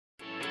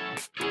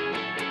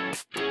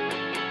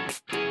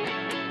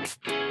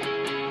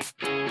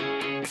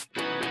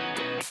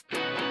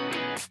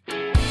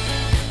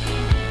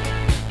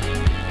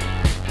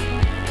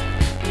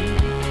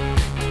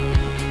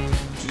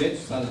today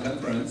to start the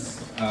conference,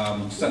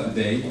 to start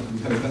the day, we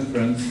have a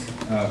conference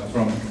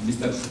from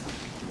Mr.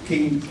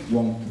 King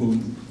Wang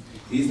Poon.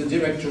 He is the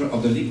director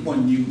of the Lee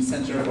Kuan Yew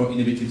Centre for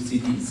Innovative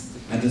Cities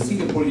at the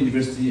Singapore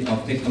University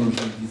of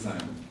Technology and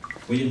Design,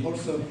 where he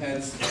also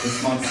heads the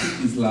Smart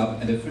Cities Lab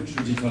and the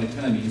Future Digital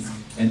Economies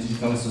and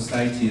Digital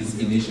Societies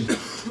Initiative.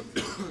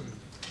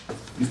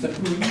 Mr.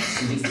 Poon and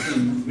his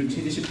team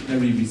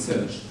multidisciplinary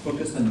research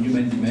focus on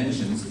human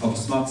dimensions of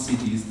smart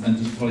cities and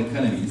digital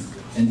economies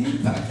and the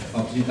impact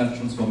of digital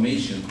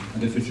transformation on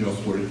the future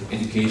of work,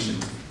 education,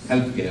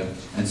 healthcare,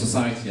 and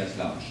society at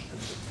large.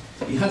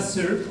 He has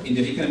served in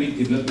the Economic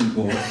Development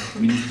Board,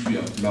 Ministry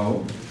of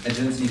Law,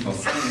 Agency for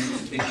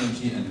Science,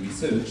 Technology and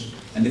Research,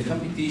 and the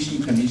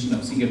Competition Commission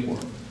of Singapore.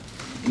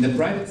 In the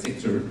private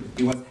sector,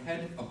 he was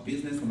head of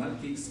business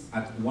analytics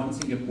at one of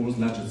Singapore's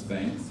largest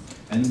banks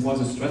and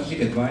was a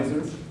strategic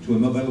advisor to a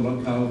mobile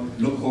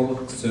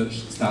local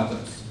search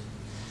startups.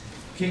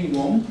 King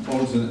Wang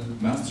holds a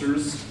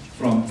master's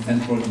from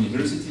Stanford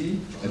University,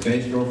 a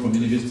bachelor from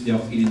University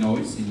of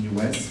Illinois in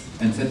the US,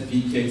 and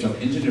certificate of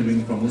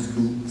engineering from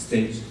Moscow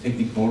State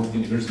Technical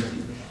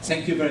University.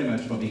 Thank you very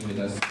much for being with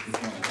us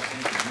this morning.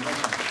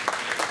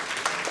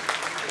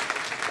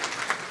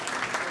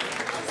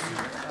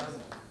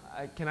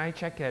 Can I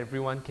check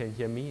everyone can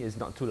hear me? It's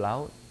not too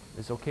loud?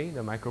 It's okay,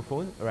 the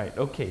microphone? All right,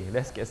 okay,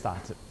 let's get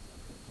started.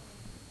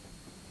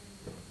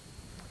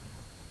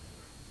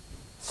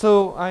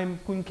 So I'm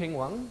Poon King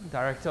Wang,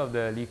 Director of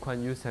the Lee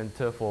Kuan Yew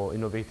Centre for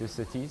Innovative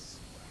Cities.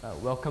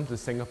 Welcome to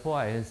Singapore.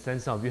 I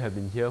understand some of you have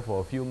been here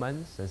for a few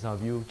months and some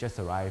of you just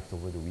arrived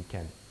over the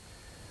weekend.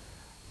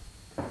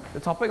 The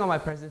topic of my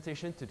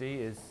presentation today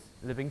is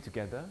living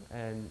together,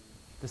 and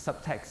the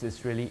subtext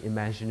is really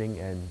imagining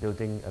and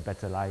building a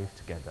better life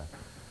together.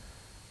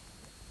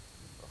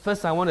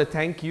 First, I want to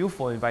thank you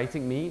for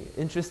inviting me.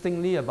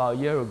 Interestingly, about a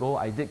year ago,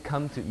 I did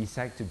come to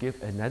ESSEC to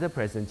give another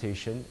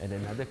presentation at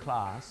another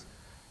class,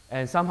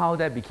 and somehow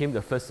that became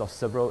the first of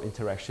several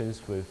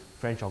interactions with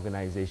French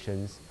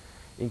organizations,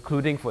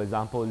 including, for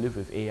example, Live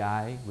with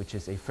AI, which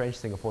is a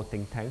French-Singapore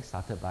think tank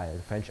started by a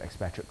French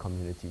expatriate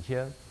community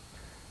here.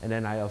 And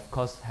then I, of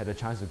course, had a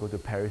chance to go to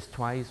Paris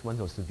twice. One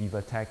was to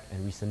Viva Tech,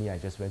 and recently I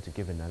just went to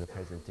give another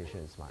presentation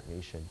in Smart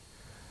Nation.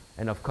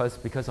 And of course,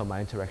 because of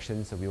my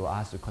interactions, we were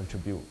asked to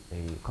contribute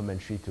a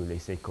commentary to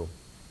ESSEC.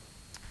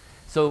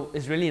 So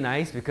it's really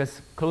nice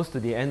because close to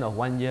the end of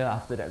 1 year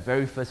after that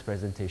very first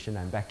presentation,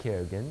 I'm back here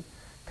again.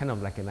 Kind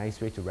of like a nice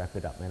way to wrap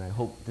it up. And I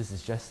hope this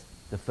is just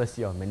the first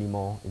year of many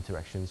more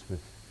interactions with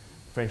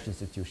French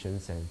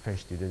institutions and French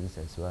students,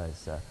 as well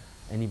as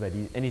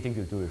anything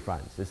to do with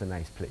France. It's a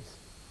nice place.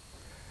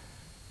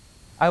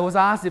 I was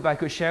asked if I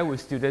could share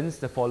with students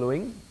the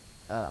following.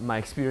 My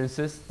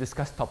experiences,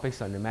 discuss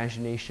topics on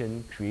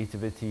imagination,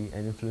 creativity,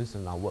 and influence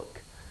on our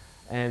work.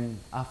 And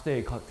after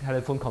a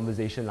telephone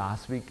conversation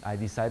last week, I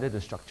decided to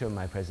structure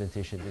my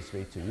presentation this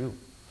way to you.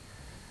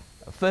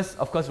 First,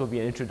 of course, will be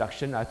an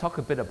introduction. I'll talk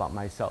a bit about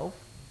myself,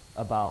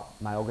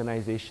 about my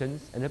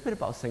organizations, and a bit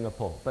about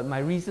Singapore. But my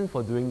reason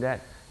for doing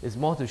that is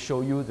more to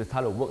show you the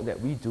type of work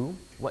that we do,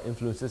 what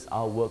influences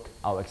our work,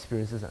 our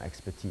experiences, and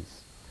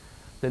expertise.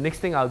 The next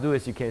thing I'll do,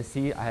 as you can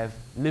see, I have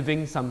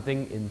living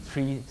something in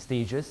 3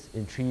 stages,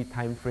 in 3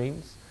 time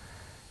frames.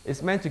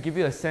 It's meant to give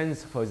you a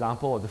sense, for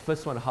example, of the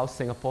first one, how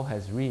Singapore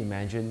has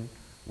reimagined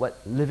what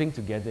living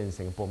together in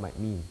Singapore might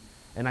mean.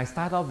 And I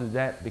start off with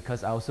that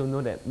because I also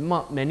know that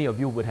not many of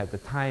you would have the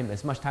time,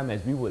 as much time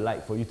as we would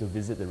like for you to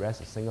visit the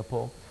rest of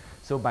Singapore.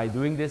 So by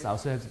doing this, I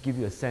also have to give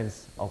you a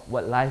sense of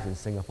what life in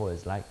Singapore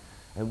is like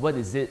and what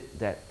is it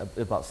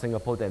about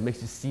Singapore that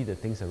makes you see the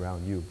things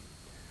around you.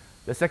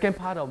 The second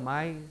part of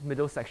my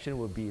middle section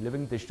will be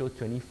Living Digital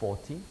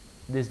 2040.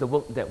 This is the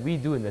work that we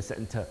do in the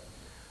center.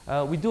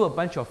 We do a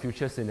bunch of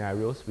future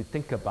scenarios. We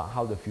think about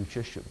how the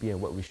future should be and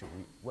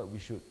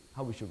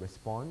how we should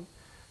respond.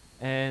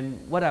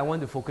 And what I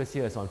want to focus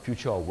here is on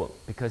future of work,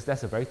 because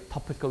that's a very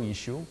topical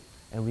issue,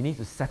 and we need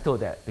to settle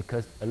that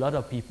because a lot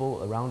of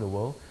people around the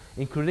world,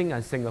 including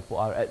in Singapore,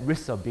 are at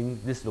risk of being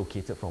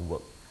dislocated from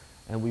work.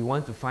 And we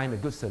want to find a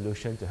good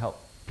solution to help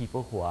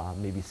people who are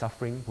maybe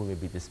suffering, who may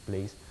be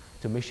displaced,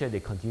 to make sure they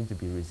continue to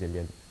be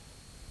resilient.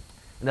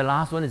 And the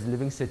last one is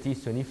Living Cities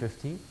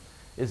 2050.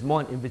 It's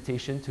more an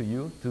invitation to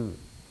you to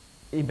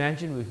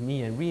imagine with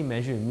me and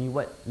reimagine with me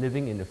what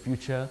living in the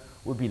future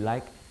would be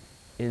like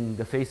in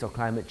the face of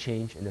climate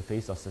change, in the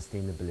face of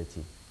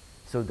sustainability.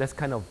 So that's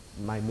kind of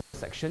my middle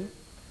section.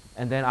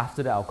 And then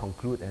after that, I'll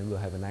conclude and we'll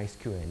have a nice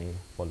Q&A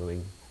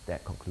following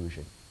that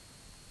conclusion.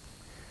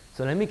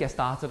 So let me get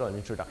started on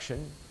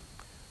introduction.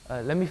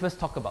 Let me first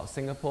talk about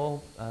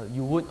Singapore.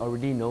 You would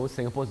already know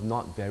Singapore is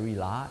not very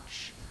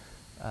large.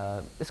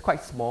 It's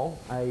quite small.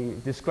 I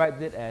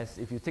described it as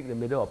if you take the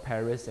middle of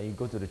Paris and you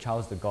go to the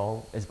Charles de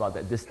Gaulle, it's about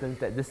that distance.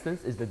 That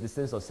distance is the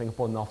distance of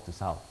Singapore north to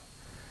south.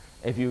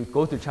 If you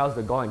go to Charles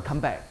de Gaulle and come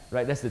back,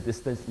 right, that's the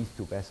distance east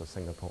to west of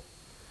Singapore.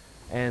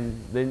 And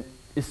then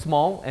it's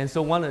small, and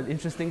so one of the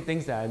interesting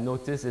things that I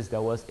noticed is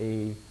there was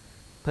a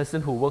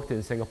person who worked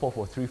in Singapore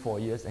for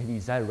 3-4 years, and he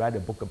decided to write a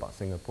book about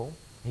Singapore.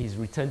 He's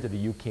returned to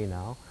the UK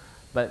now.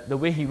 But the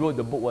way he wrote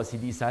the book was he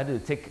decided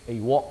to take a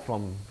walk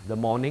from the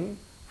morning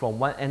from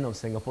one end of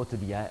Singapore to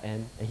the other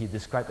end, and he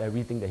described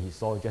everything that he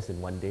saw just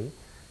in one day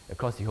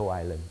across the whole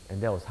island.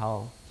 And that was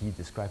how he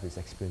described his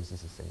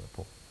experiences in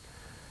Singapore.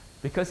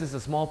 Because it's a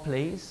small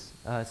place,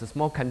 it's a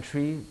small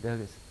country,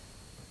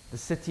 the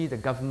city, the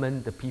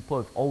government, the people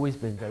have always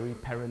been very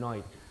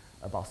paranoid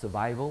about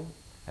survival,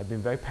 have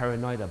been very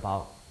paranoid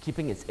about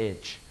keeping its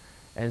edge.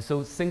 And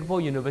so Singapore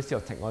University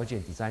of Technology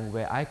and Design,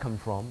 where I come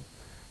from,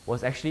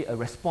 was actually a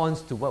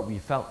response to what we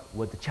felt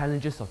were the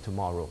challenges of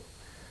tomorrow.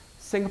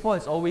 Singapore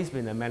has always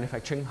been a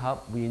manufacturing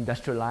hub. We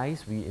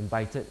industrialized, we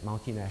invited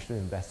multinational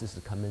investors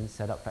to come in,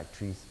 set up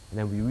factories, and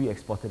then we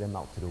re-exported them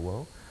out to the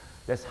world.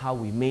 That's how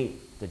we made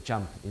the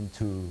jump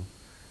into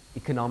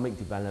economic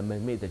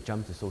development, made the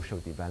jump to social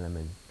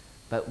development.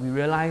 But we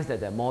realized that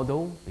that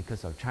model,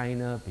 because of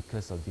China,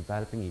 because of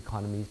developing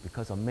economies,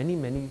 because of many,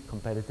 many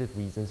competitive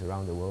reasons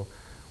around the world,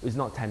 is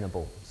not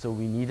tenable. So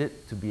we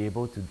needed to be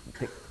able to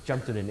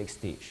jump to the next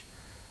stage.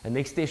 The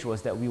next stage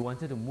was that we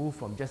wanted to move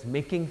from just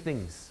making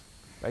things,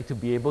 right, to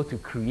be able to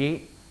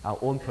create our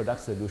own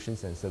product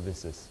solutions and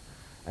services.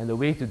 And the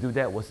way to do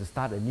that was to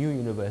start a new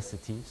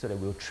university so that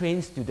we'll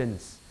train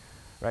students,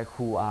 right,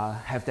 who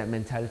have that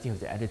mentality, have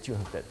the attitude,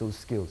 have those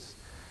skills.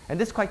 And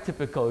this is quite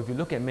typical. If you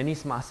look at many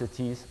smart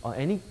cities or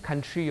any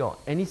country or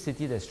any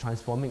city that's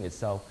transforming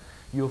itself,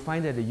 you'll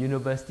find that the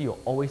university will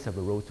always have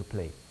a role to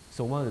play.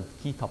 So one of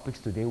the key topics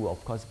today will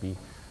of course be,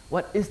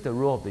 what is the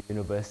role of the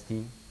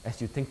university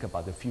as you think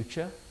about the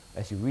future,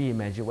 as you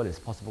reimagine what is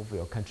possible for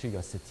your country,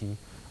 your city,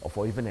 or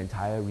for even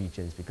entire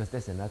regions, because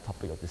that's another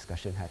topic of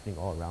discussion happening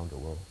all around the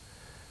world.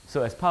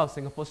 So as part of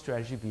Singapore's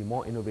strategy to be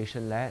more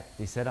innovation-led,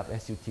 they set up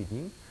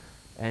SUTD,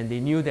 and they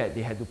knew that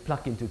they had to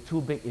plug into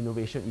two big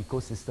innovation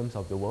ecosystems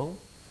of the world,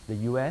 the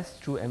US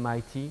through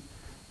MIT,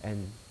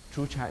 and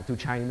to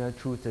China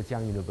through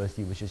Zhejiang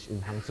University, which is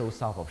in Hangzhou,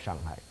 south of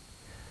Shanghai.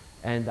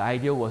 And the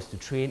idea was to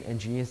train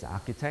engineers and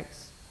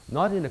architects,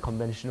 not in a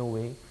conventional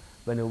way,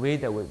 but in a way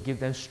that would give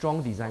them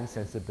strong design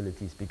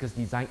sensibilities, because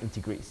design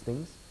integrates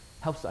things,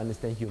 helps to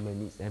understand human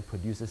needs, and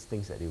produces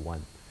things that they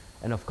want.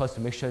 And of course,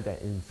 to make sure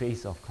that in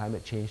face of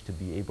climate change, to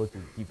be able to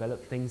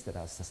develop things that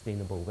are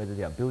sustainable, whether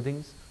they are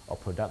buildings or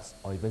products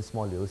or even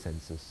small little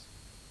sensors.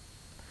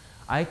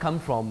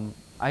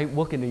 I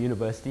work in the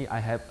university. I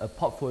have a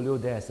portfolio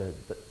there as a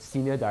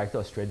senior director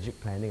of strategic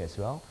planning as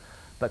well.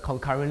 But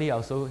concurrently, I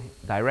also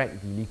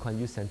direct the Lee Kuan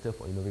Yew Centre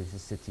for Innovative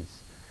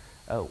Cities.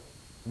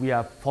 We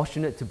are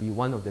fortunate to be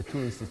one of the two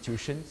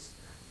institutions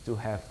to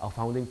have our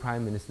founding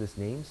Prime Minister's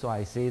name. So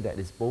I say that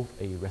it's both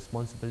a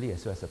responsibility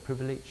as well as a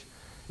privilege.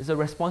 It's a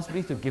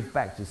responsibility to give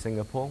back to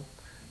Singapore,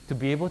 to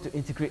be able to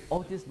integrate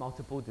all these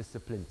multiple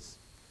disciplines,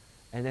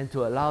 and then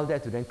to allow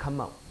that to then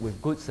come up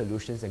with good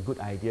solutions and good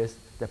ideas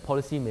that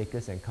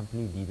policymakers and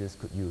company leaders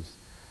could use.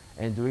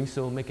 And doing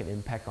so, make an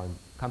impact on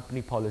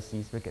company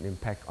policies, make an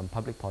impact on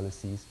public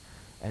policies,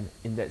 and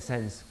in that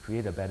sense,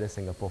 create a better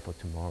Singapore for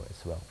tomorrow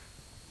as well.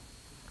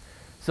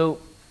 So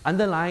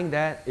underlying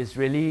that is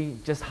really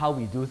just how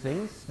we do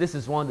things. This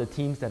is one of the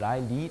teams that I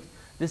lead.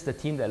 This is the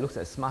team that looks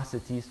at smart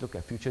cities, look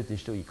at future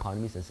digital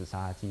economies and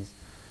societies.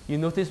 You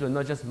notice we're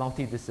not just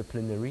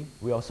multidisciplinary,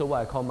 we're also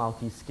what I call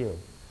multi-scale.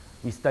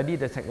 We study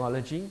the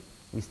technology,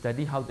 we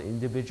study how the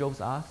individuals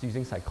are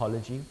using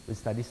psychology, we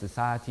study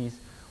societies,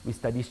 we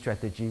study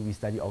strategy, we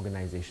study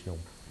organizational.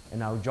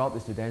 And our job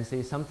is to then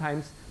say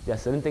sometimes there are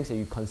certain things that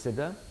you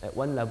consider at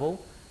one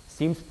level,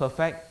 seems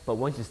perfect, but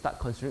once you start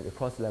considering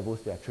across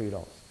levels, there are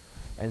trade-offs.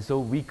 And so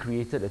we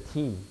created a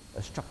team,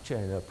 a structure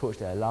and an approach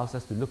that allows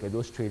us to look at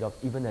those trade-offs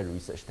even at a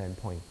research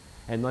standpoint,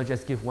 and not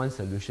just give one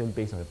solution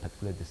based on a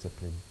particular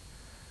discipline.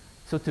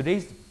 So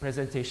today's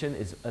presentation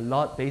is a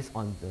lot based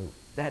on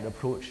that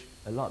approach,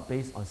 a lot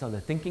based on some of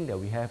the thinking that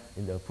we have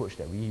in the approach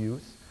that we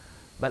use.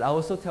 But I'll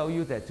also tell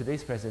you that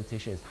today's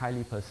presentation is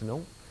highly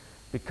personal,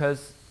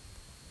 because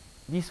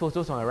these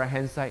photos on the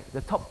right-hand side,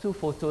 the top two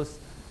photos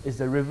is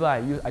the river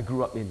I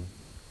grew up in.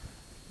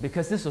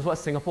 Because this was what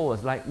Singapore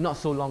was like not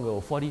so long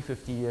ago, 40,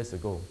 50 years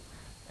ago.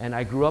 And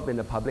I grew up in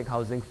a public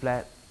housing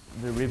flat.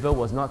 The river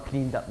was not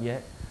cleaned up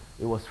yet.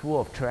 It was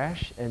full of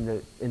trash.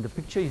 And in the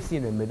picture you see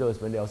in the middle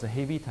is when there was a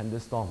heavy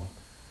thunderstorm.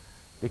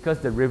 Because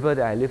the river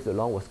that I lived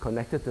along was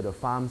connected to the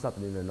farms up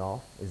in the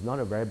north. It's not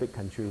a very big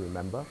country,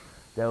 remember.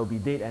 There will be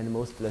dead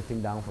animals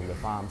floating down from the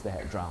farms that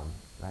had drowned.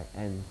 Right?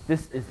 And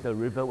this is the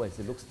river as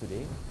it looks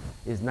today.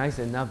 It's nice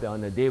enough that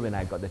on the day when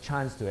I got the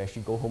chance to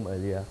actually go home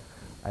earlier,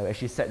 I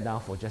actually sat down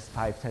for just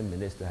 5-10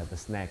 minutes to have a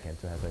snack and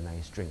to have a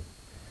nice drink.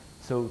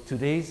 So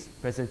today's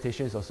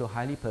presentation is also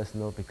highly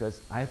personal because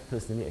I've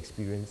personally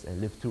experienced and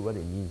lived through what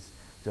it means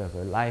to have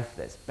a life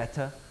that's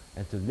better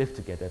and to live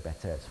together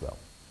better as well.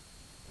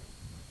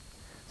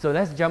 So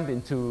let's jump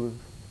into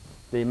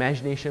the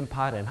imagination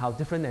part and how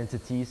different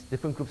entities,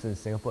 different groups in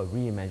Singapore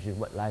reimagine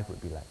what life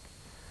would be like.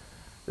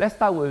 Let's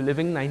start with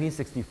living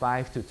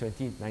 1965 to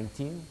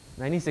 2019.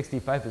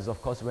 1965 is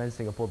of course when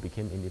Singapore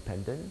became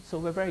independent, so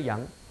we're very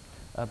young.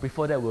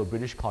 Before that, we were a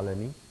British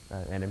colony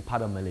and then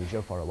part of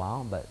Malaysia for a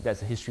while, but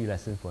that's a history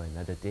lesson for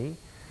another day.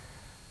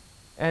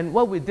 And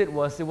what we did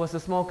was, it was a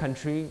small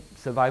country,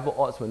 survival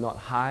odds were not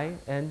high,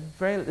 and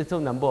very little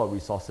number of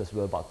resources. We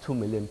were about 2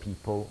 million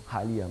people,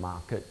 hardly a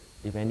market,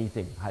 if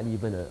anything, hardly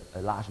even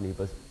a large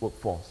labor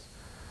workforce.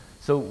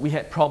 So we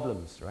had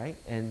problems, right?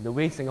 And the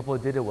way Singapore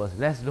did it was,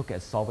 let's look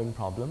at solving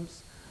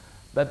problems.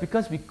 But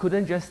because we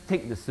couldn't just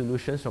take the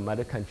solutions from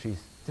other countries,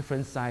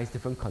 different size,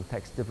 different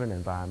context, different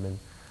environment,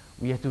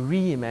 we had to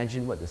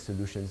reimagine what the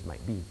solutions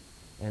might be.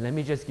 And let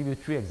me just give you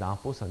 3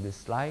 examples on this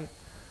slide.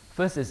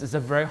 First is, it's a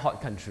very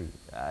hot country.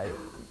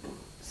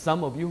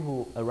 Some of you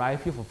who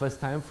arrive here for first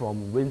time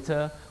from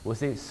winter will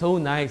say, it's so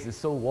nice, it's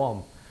so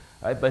warm.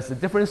 Right? But it's a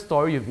different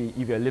story if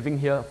you're living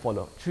here for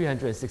the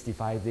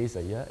 365 days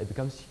a year. It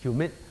becomes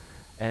humid.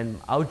 And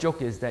our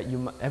joke is that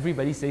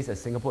everybody says that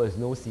Singapore has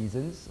no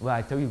seasons. Well,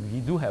 I tell you, we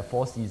do have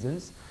 4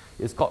 seasons.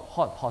 It's got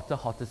hot, hotter,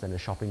 hottest than a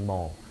shopping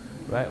mall.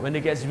 Right? When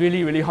it gets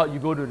really, really hot, you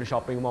go to the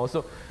shopping mall.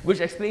 So, which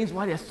explains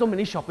why there's so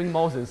many shopping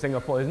malls in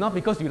Singapore. It's not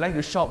because you like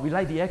to shop, we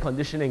like the air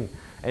conditioning.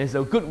 And it's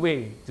a good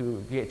way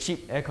to get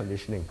cheap air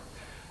conditioning.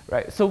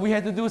 Right? So we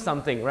had to do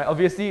something. Right?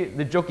 Obviously,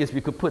 the joke is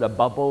we could put a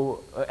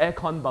bubble,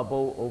 aircon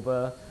bubble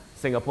over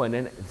Singapore, and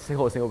then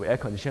Singapore with air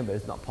conditioning, but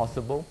it's not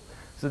possible.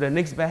 So the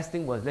next best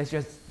thing was, let's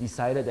just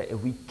decide that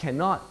if we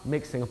cannot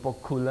make Singapore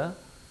cooler,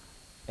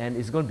 and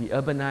it's going to be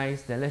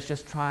urbanized, then let's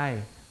just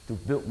try to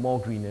build more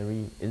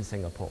greenery in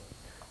Singapore.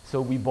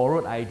 So we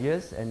borrowed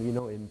ideas, and you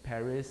know, in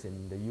Paris,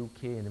 in the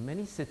UK, and in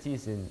many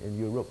cities in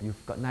Europe,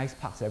 you've got nice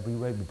parks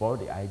everywhere. We borrowed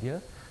the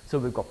idea. So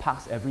we've got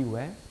parks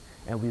everywhere,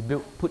 and we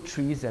put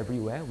trees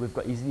everywhere. We've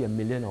got easily 1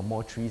 million or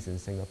more trees in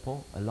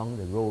Singapore, along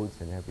the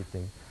roads and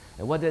everything.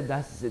 And what that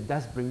does is it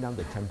does bring down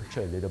the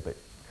temperature a little bit.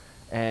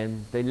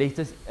 And the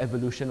latest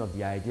evolution of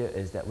the idea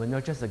is that we're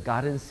not just a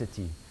garden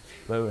city,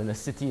 but we're in a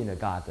city in a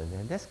garden.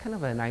 And that's kind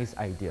of a nice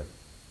idea.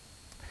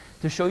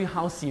 To show you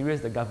how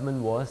serious the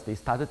government was, they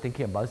started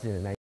thinking about it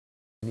in the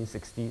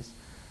 1960s.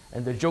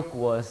 And the joke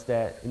was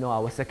that, you know,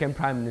 our second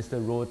Prime Minister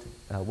wrote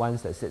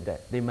once that said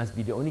that they must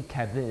be the only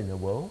cabinet in the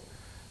world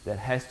that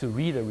has to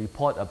read a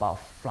report about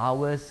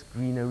flowers,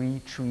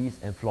 greenery, trees,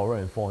 and flora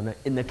and fauna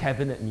in the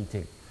cabinet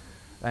meeting.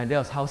 And that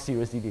was how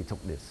seriously they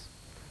took this.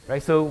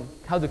 Right? So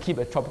how to keep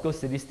a tropical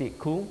city-state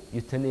cool?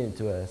 You turn it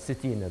into a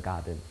city in a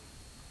garden.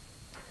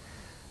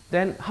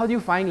 Then how do you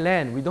find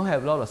land? We don't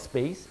have a lot of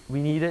space.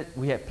 We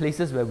had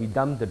places where we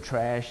dump the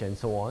trash and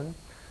so on.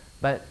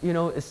 But you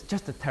know, it's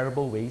just a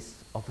terrible waste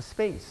of a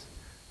space.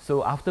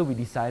 So after we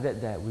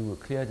decided that we would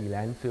clear the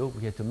landfill,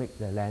 we had to make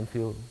the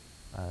landfill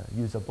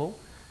usable.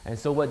 And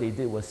so what they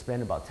did was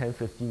spend about 10,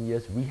 15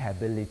 years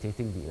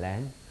rehabilitating the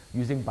land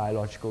using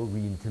biological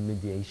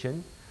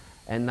re-intermediation.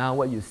 And now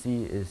what you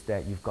see is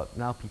that you've got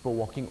now people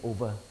walking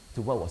over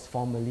to what was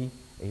formerly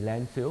a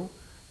landfill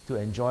to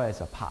enjoy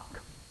as a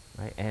park.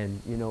 Right?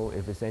 And you know,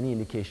 if it's any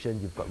indication,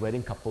 you've got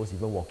wedding couples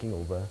even walking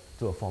over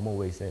to a former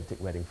wasteland to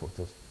take wedding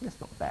photos. That's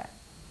not bad.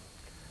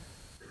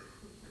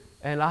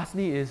 And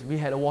lastly is we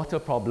had a water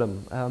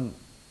problem.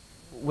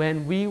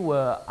 When we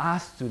were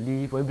asked to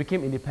leave, when we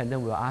became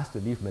independent, we were asked to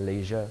leave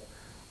Malaysia.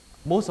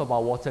 Most of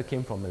our water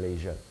came from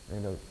Malaysia, you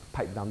know,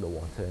 pipe down the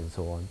water and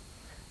so on.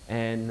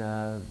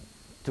 And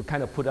to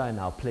kind of put us in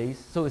our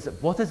place. So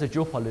water is a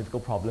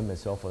geopolitical problem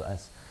as well for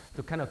us.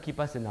 To kind of keep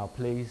us in our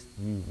place,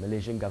 the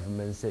Malaysian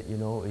government said, you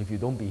know, if you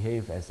don't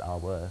behave as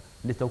our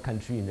little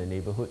country in the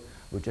neighborhood,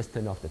 we'll just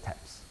turn off the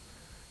taps.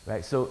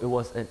 Right? So it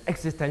was an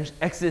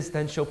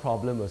existential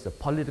problem, it was a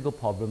political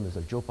problem, it was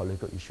a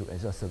geopolitical issue, and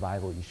it was a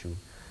survival issue.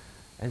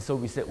 And so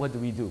we said, what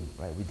do?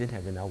 Right? We didn't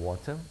have enough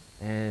water,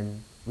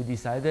 and we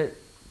decided,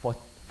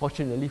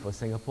 fortunately for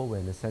Singapore, we're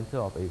in the center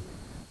of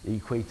the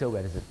equator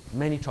where there's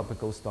many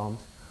tropical storms.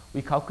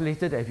 We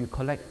calculated that if you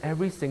collect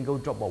every single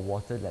drop of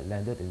water that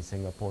landed in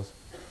Singapore's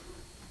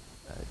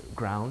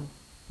ground,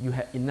 you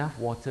had enough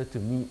water to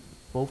meet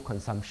both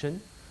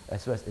consumption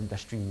as well as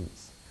industry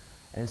needs.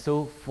 And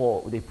so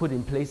they put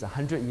in place a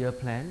 100-year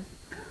plan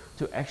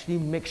to actually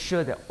make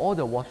sure that all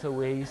the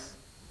waterways,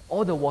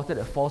 all the water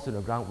that falls to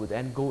the ground would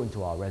then go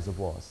into our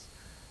reservoirs.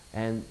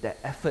 And that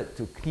effort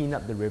to clean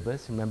up the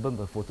rivers, remember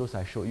the photos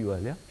I showed you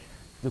earlier?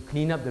 To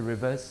clean up the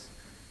rivers,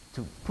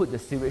 to put the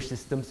sewage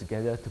systems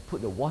together, to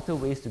put the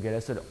waterways together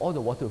so that all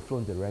the water will flow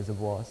into the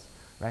reservoirs,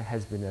 right,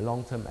 has been a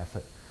long-term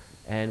effort.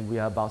 And we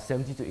are about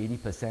 70 to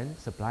 80%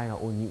 supplying our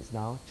own needs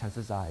now.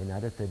 Chances are in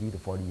another 30 to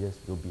 40 years,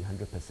 we'll be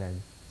 100%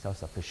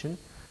 self-sufficient.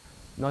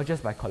 Not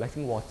just by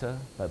collecting water,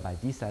 but by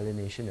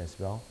desalination as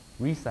well,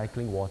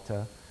 recycling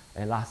water,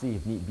 and lastly,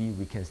 if need be,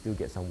 we can still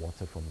get some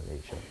water from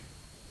Malaysia.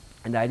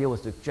 And the idea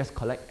was to just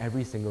collect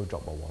every single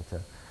drop of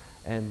water.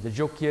 And the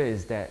joke here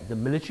is that the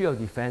Ministry of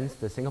Defense,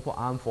 the Singapore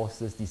Armed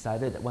Forces,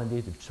 decided that one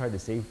day to try to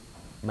save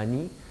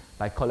money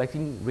by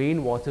collecting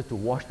rainwater to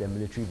wash their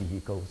military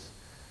vehicles.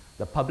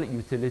 The Public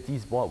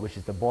Utilities Board, which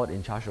is the board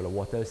in charge of the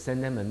water,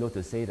 sent them a note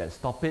to say that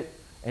stop it.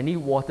 Any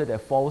water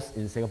that falls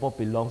in Singapore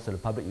belongs to the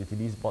Public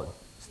Utilities Board.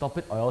 Stop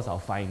it or else I'll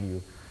fine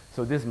you.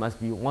 So this must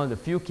be one of the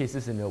few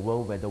cases in the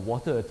world where the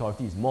water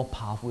authority is more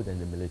powerful than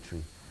the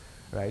military.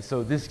 Right?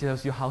 So this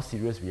tells you how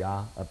serious we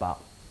are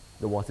about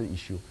the water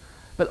issue.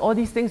 But all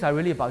these things are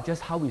really about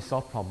just how we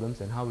solve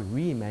problems and how we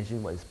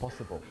reimagine what is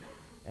possible.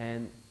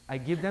 And I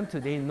give them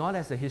today not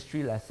as a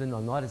history lesson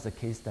or not as a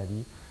case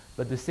study,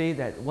 but to say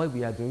that what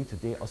we are doing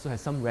today also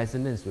has some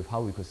resonance with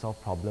how we could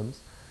solve problems,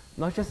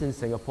 not just in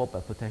Singapore,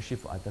 but potentially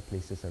for other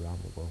places around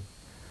the world.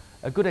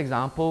 A good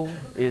example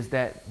is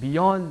that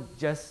beyond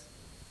just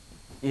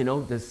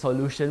the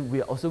solution,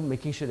 we are also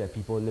making sure that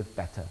people live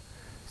better.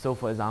 So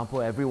for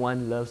example,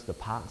 everyone loves the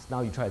parks.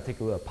 Now you try to take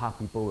away a park,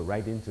 people will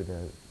write into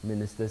the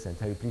ministers and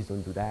tell you, please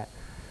don't do that.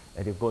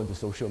 And they'll go into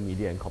social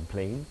media and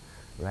complain,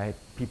 right?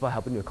 People are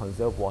helping to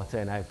conserve water,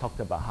 and I've talked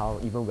about how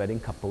even wedding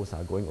couples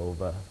are going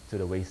over to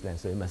the wasteland,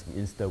 so it must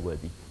be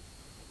Insta-worthy.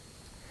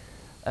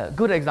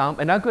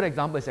 Another good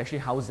example is actually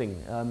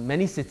housing.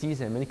 Many cities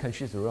and many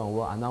countries around the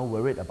world are now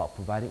worried about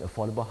providing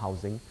affordable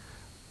housing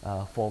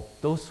for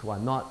those who are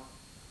not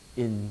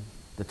in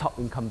the top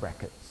income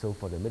bracket. So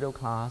for the middle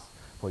class,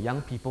 for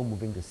young people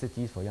moving to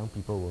cities, for young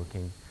people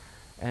working.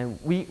 And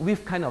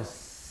we've kind of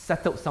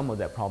settled some of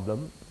that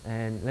problem.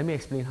 And let me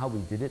explain how we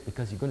did it,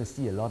 because you're going to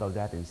see a lot of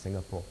that in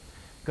Singapore.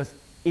 Because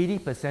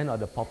 80% of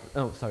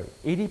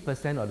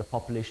the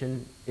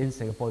population in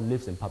Singapore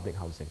lives in public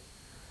housing.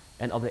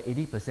 And of the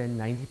 80%,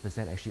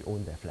 90% actually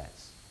own their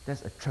flats.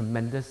 That's a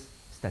tremendous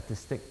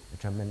statistic, a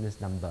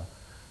tremendous number.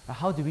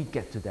 How do we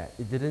get to that?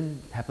 It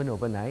didn't happen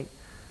overnight.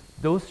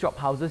 Those shop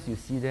houses you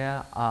see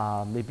there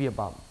are maybe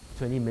about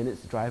 20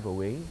 minutes drive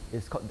away.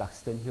 It's called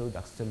Duxton Hill,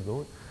 Duxton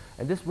Road.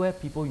 And this is where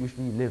people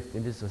usually lived,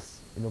 and this was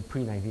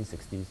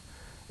pre-1960s.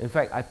 In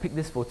fact, I picked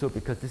this photo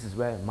because this is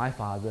where my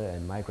father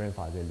and my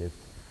grandfather lived.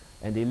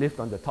 And they lived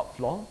on the top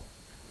floor.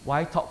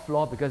 Why top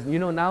floor? Because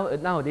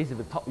nowadays if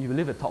you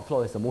live at top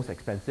floor, it's the most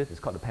expensive. It's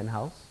called the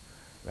penthouse,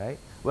 right?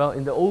 Well,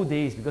 in the old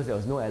days, because there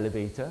was no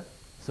elevator,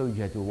 so you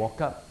had to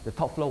walk up. The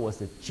top floor was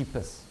the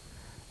cheapest.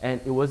 And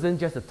it wasn't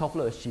just the top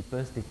floor was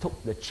cheapest. They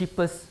took the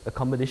cheapest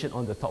accommodation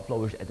on the top floor,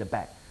 which was at the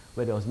back,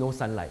 where there was no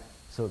sunlight,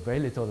 so very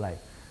little light.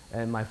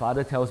 And my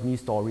father tells me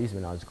stories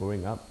when I was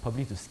growing up,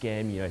 probably to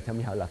scare me, right? Tell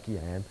me how lucky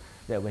I am,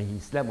 that when he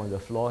slept on the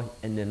floor,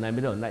 and in the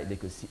middle of the night, they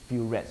could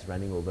feel rats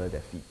running over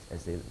their feet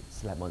as they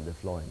slept on the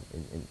floor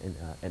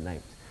at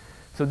night.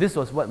 So this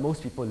was what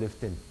most people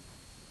lived in.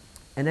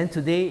 And then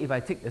today, if I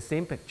take the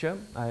same picture,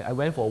 I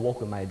went for a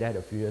walk with my dad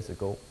a few years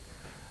ago.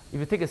 If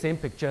you take the same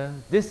picture,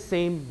 this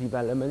same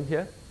development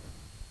here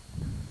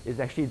is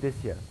actually this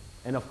here.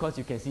 And of course,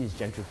 you can see it's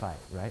gentrified,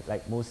 right?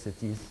 Like most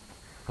cities,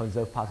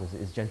 conserved parts,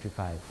 it's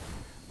gentrified.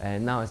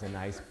 And now it's a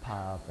nice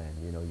pub,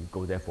 and you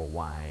go there for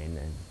wine,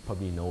 and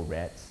probably no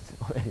rats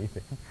or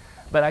anything.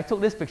 But I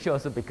took this picture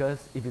also because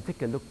if you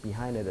take a look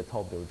behind at the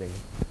tall building,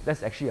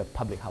 that's actually a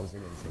public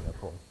housing in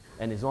Singapore.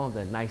 And it's one of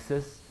the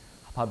nicest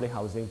public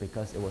housing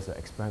because it was an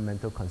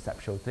experimental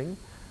conceptual thing.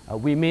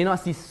 We may not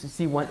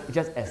see one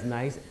just as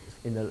nice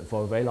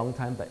for a very long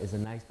time, but it's a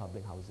nice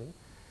public housing.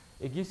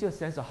 It gives you a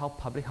sense of how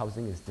public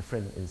housing is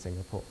different in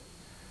Singapore.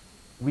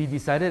 We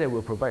decided that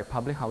we'll provide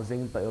public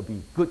housing, but it'll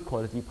be good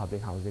quality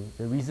public housing.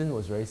 The reason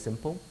was very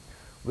simple.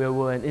 We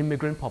were an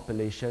immigrant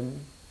population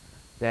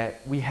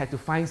that we had to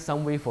find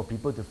some way for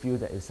people to feel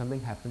that if something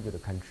happened to the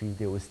country,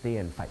 they would stay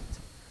and fight,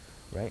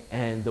 right?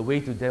 And the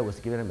way to do that was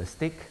to give them a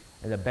stick,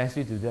 and the best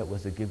way to do that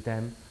was to give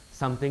them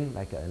something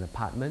like an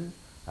apartment,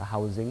 a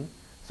housing,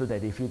 so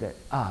that they feel that,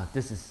 I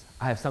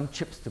have some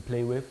chips to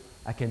play with,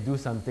 I can do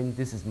something,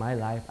 this is my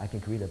life, I can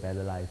create a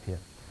better life here.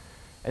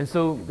 And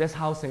so that's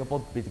how Singapore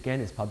began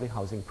its public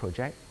housing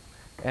project.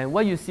 And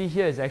what you see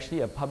here is actually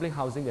a public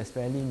housing that's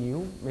fairly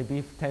new,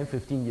 maybe 10,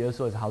 15 years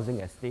old as a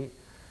housing estate.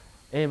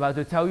 And if I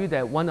were to tell you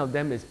that one of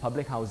them is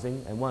public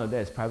housing and one of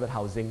them is private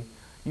housing,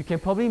 you can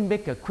probably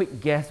make a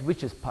quick guess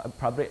which is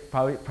private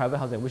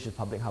housing and which is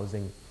public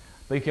housing.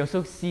 But you can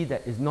also see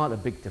that it's not a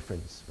big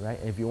difference, right?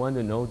 And if you want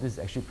to know, this is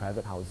actually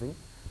private housing,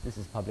 this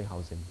is public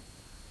housing.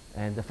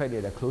 And the fact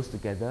that they're close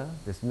together,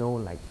 there's no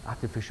like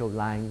artificial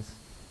lines,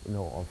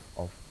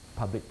 of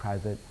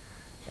public-private,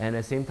 and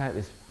at the same time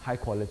it's high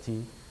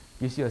quality,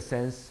 gives you a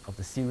sense of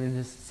the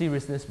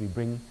seriousness we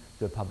bring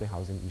to the public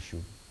housing issue.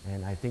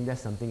 And I think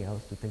that's something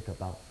else to think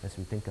about as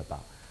we think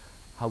about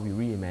how we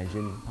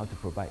reimagine how to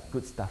provide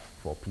good stuff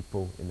for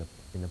people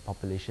in the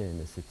population in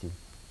the city.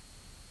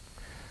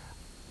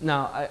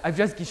 Now, I've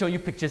just shown you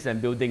pictures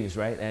and buildings,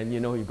 right? And you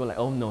go like,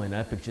 oh no,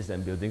 another pictures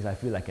and buildings. I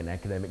feel like an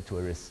academic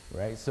tourist,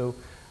 right? So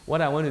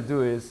what I want to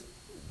do is,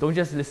 don't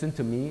just listen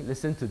to me,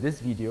 listen to this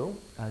video.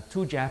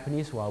 Two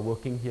Japanese who are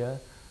working here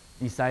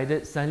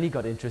suddenly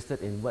got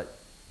interested in what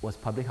was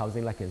public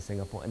housing like in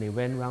Singapore, and they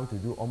went around to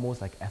do almost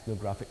like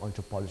ethnographic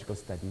anthropological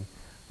study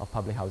of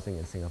public housing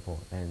in Singapore.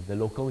 And the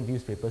local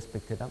newspapers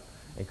picked it up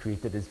and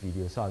created this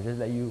video. So I'll just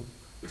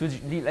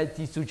let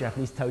these two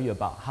Japanese tell you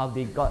about how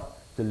they got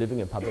to living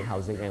in public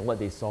housing and what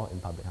they saw in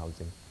public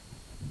housing.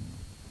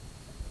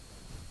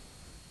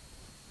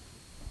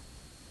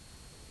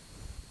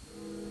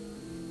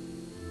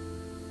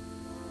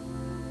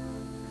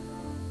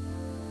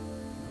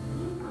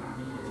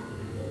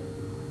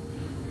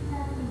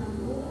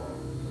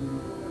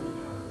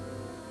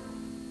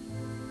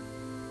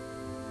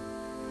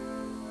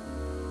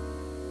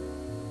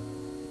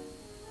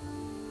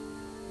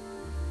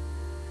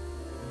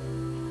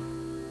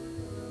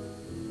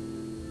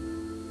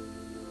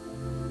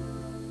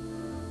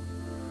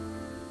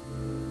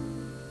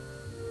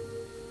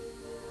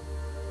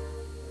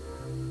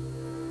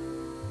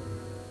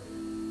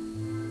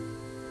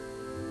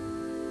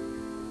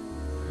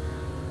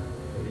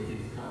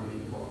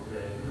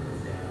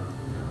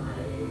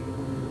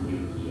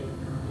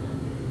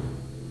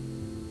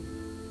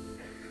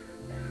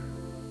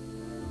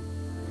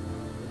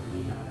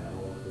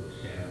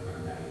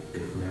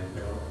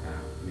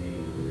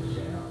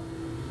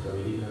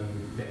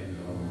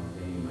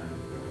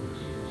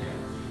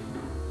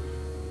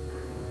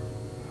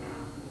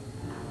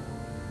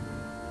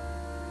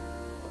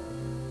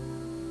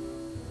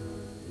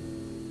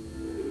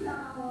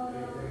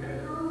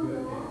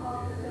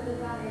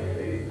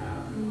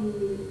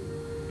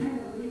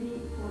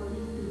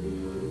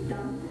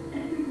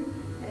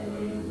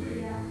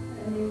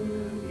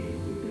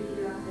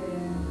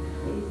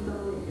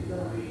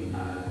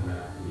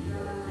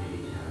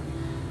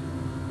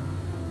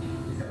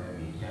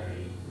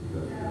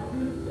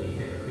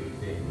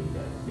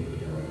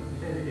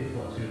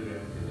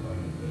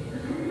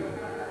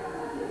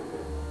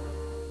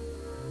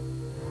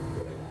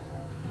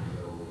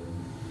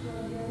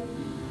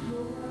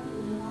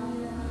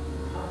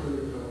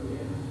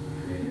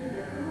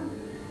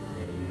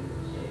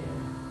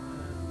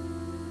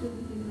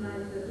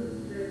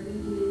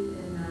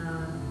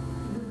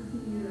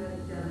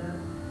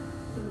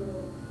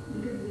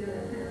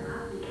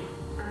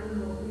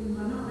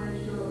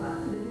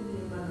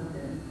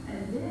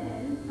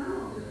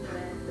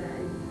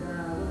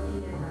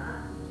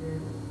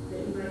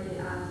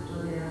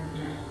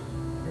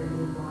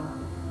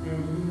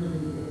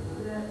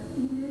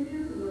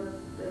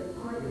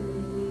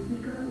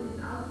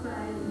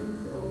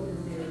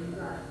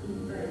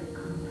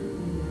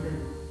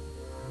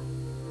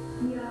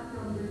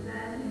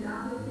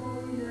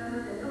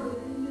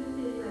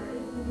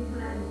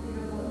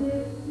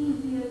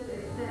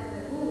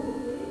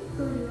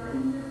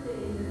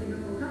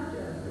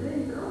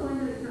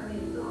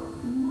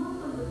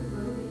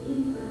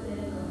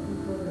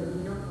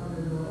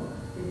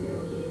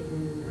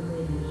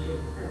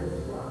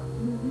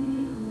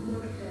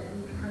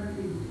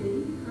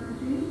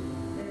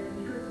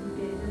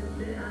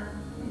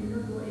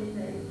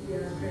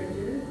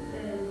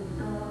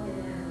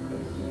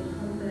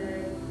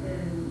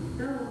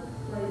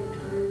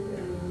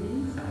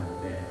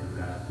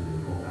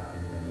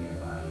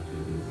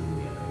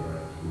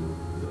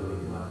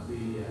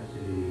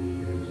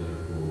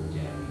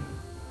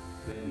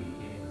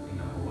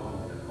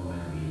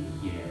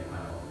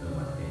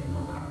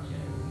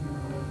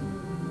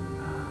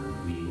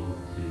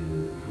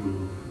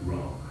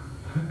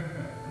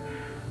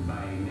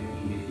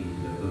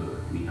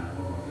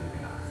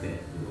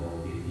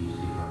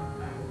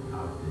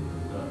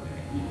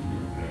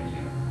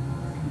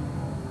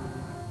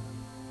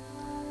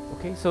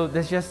 Okay, so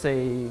that's just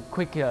a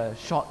quick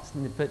short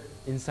snippet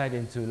insight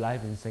into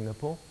life in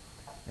Singapore.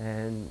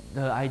 And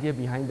the idea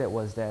behind that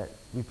was that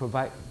we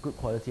provide good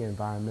quality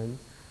environment,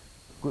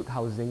 good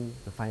housing,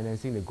 the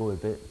financing to go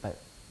with it, but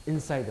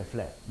inside the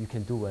flat, you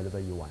can do whatever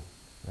you want,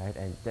 right?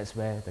 And that's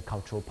where the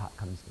cultural part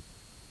comes in.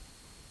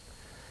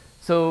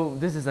 So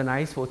this is a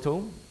nice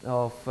photo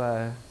of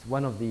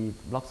one of the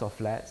blocks of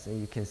flats, and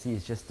you can see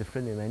it's just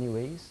different in many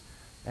ways.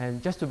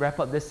 And just to wrap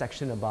up this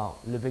section about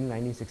living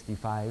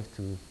 1965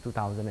 to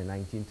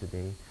 2019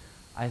 today,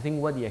 I think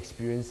what the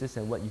experiences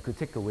and what you could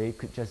take away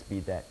could just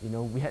be that, you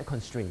know, we had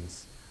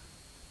constraints,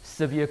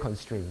 severe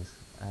constraints.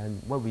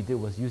 And what we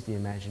did was use the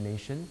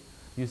imagination,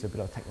 use a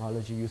bit of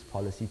technology, use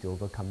policy to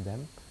overcome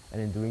them.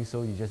 And in doing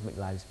so, you just make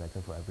lives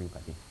better for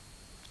everybody.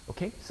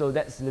 Okay, so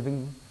that's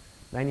living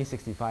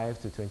 1965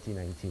 to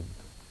 2019.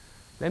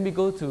 Then we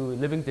go to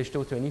Living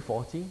Digital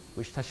 2040,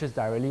 which touches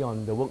directly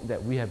on the work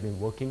that we have been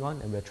working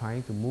on, and we're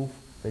trying to move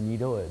the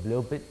needle a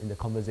little bit in the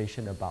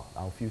conversation about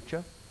our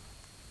future.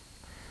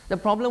 The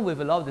problem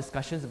with a lot of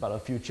discussions about our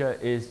future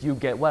is you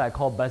get what I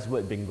call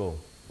buzzword bingo,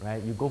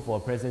 right? You go for a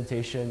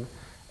presentation,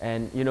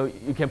 and you know,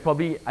 you can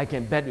probably, I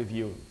can bet with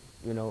you,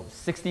 you know,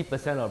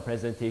 60% of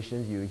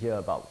presentations you hear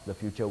about the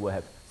future will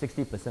have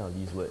 60% of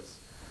these words.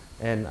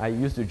 And I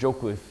used to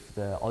joke with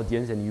the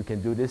audience, and you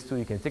can do this too,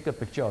 you can take a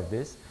picture of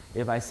this.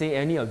 If I say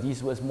any of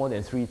these words more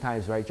than 3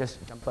 times, right, just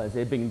jump up and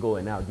say bingo,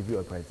 and I'll give you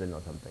a present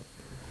or something,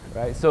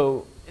 right?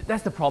 So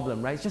that's the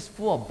problem, right? It's just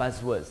full of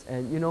buzzwords,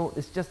 and you know,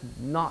 it's just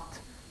not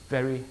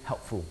very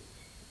helpful.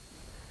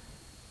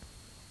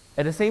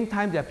 At the same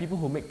time, there are people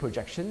who make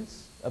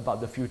projections about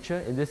the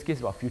future, in this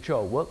case about future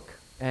of work.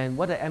 And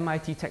what the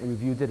MIT Tech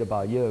Review did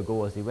about a year ago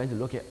was they went to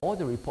look at all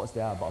the reports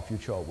there are about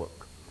future of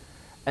work.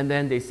 And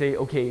then they say,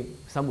 okay,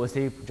 some will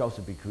say jobs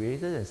will be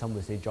created, and some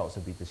will say jobs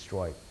will be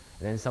destroyed.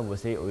 And then some will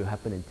say it will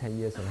happen in 10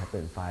 years and happen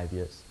in 5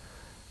 years.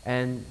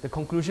 And the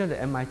conclusion of the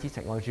MIT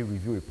Technology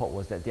Review report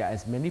was that there are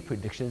as many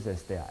predictions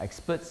as there are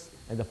experts,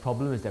 and the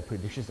problem is that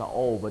predictions are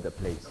all over the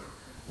place.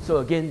 So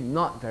again,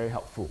 not very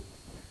helpful.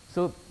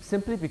 So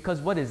simply because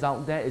what is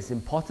out there is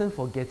important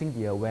for getting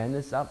the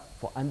awareness up,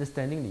 for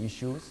understanding the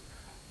issues,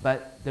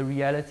 but the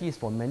reality is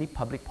for many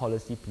public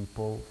policy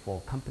people, for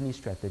company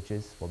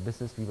strategists, for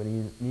business people,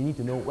 you need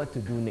to know what to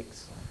do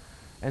next.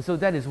 And so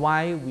that is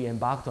why we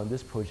embarked on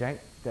this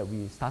project that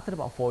we started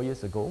about 4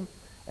 years ago.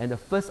 And the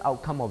first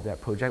outcome of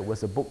that project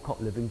was a book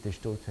called Living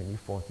Digital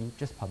 2040,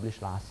 just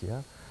published last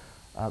year.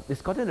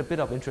 It's gotten a bit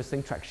of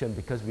interesting traction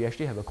because we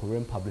actually have a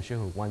Korean publisher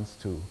who wants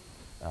to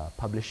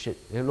publish it,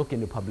 look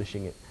into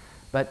publishing it.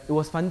 But it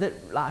was funded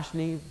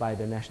largely by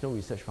the National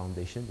Research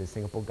Foundation, the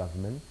Singapore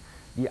government.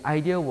 The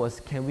idea was,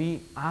 can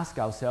we ask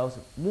ourselves,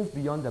 move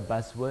beyond the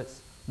buzzwords,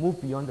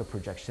 move beyond the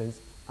projections,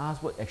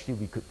 ask what actually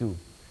we could do.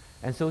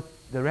 And so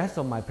the rest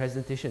of my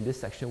presentation in this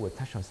section will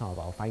touch on some of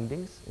our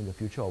findings in the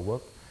future of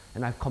work,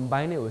 and I've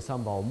combined it with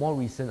some of our more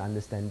recent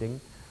understanding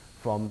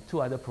from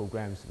 2 other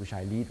programs which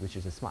I lead, which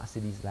is the Smart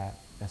Cities Lab,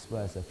 as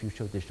well as the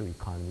Future Digital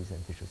Economies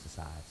and Digital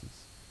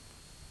Societies.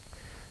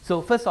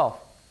 So first off,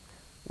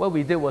 what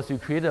we did was we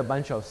created a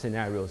bunch of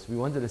scenarios. We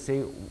wanted to say,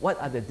 what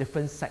are the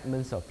different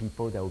segments of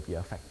people that will be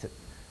affected?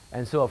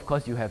 And so, of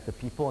course, you have the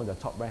people on the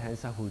top right-hand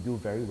side who do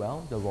very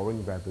well, the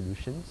roaring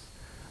revolutions.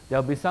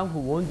 There'll be some who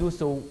won't do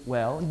so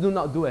well, do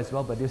not do as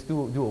well, but they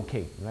still do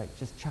okay, right?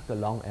 Just chuck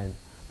along,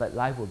 but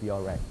life will be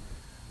all right.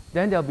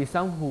 Then there'll be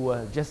some who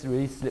will just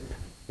really slip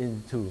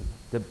into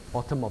the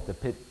bottom of the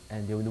pit,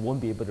 and they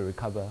won't be able to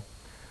recover.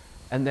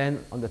 And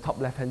then on the top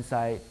left-hand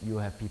side, you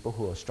have people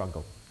who will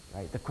struggle.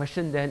 Right? The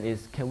question then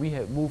is, can we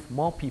have moved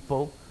more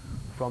people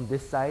from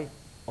this side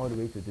all the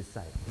way to this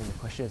side? And the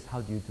question is, how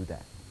do you do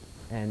that?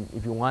 And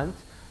if you want,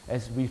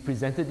 as we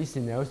presented these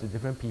scenarios to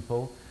different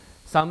people,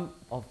 some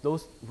of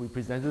those we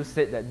presented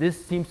said that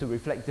this seems to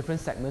reflect different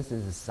segments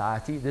in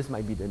society. This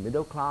might be the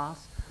middle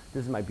class,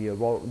 this might be the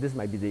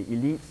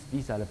elites,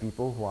 these are the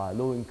people who are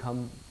low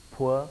income,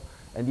 poor,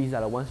 and these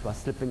are the ones who are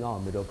slipping out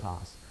of middle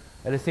class.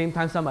 At the same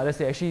time, some others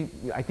say, actually,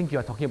 I think you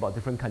are talking about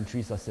different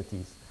countries or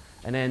cities.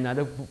 And then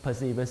another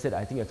person even said,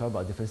 I think you're talking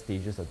about different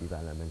stages of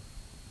development.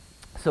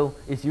 So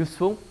it's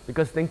useful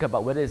because think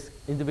about whether it's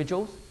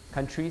individuals,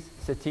 countries,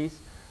 cities,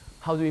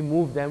 how do we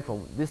move them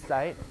from this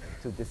side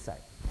to this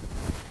side?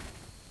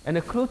 And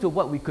a clue to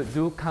what we could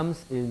do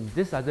comes in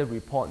this other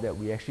report that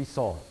we actually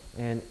saw.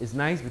 And it's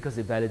nice because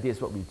it validates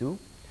what we do.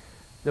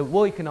 The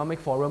World Economic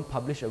Forum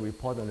published a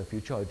report on the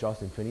future of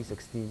jobs in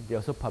 2016. They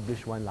also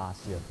published one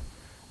last year.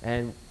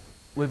 And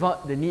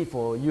without the need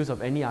for use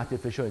of any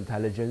artificial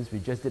intelligence, we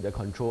just did a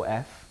Control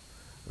F,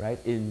 right,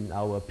 in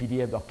our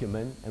PDF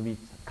document, and we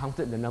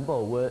counted the number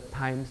of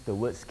times the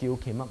word skill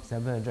came up,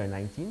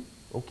 719.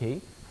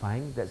 Okay,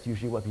 fine, that's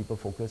usually what people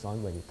focus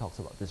on when it talks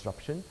about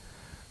disruption.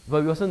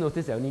 But we also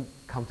noticed that I only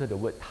counted the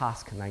word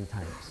task 9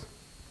 times.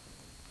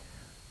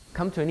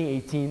 Come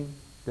 2018,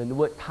 the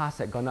word task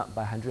had gone up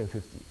by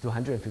 150 to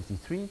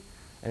 153,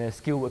 and the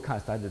skill word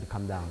count started to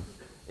come down.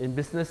 In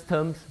business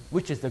terms,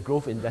 which is the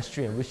growth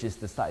industry and which is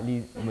the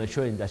slightly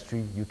mature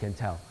industry, you can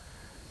tell.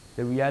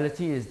 The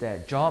reality is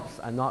that jobs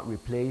are not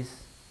replaced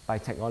by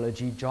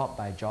technology, job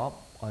by job,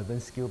 or even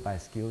skill by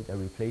skill that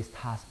replace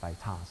task by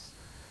task.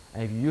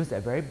 And if you use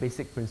that very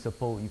basic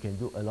principle, you can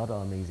do a lot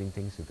of amazing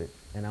things with it.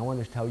 And I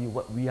want to tell you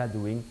what we are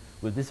doing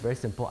with this very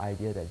simple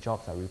idea that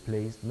jobs are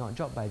replaced, not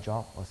job by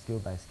job or skill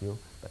by skill,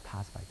 but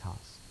task by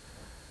task.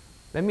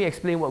 Let me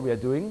explain what we are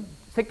doing.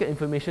 Take an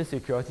information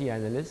security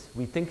analyst.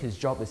 We think his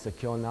job is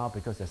secure now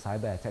because there are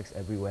cyber attacks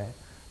everywhere,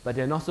 but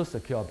they're not so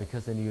secure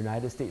because in the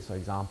United States, for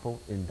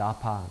example, in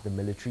DARPA, the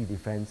Military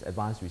Defense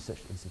Advanced Research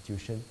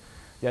Institution,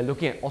 they're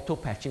looking at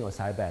auto-patching of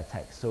cyber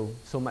attacks,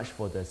 so much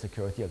for the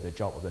security of the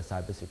job of the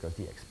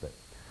cybersecurity expert.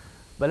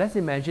 But let's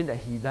imagine that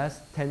he does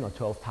 10 or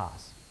 12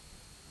 tasks.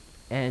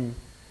 And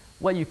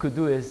what you could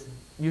do is,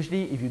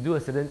 usually if you do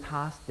a certain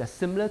task, they're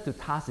similar to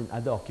tasks in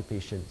other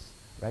occupations,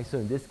 right? So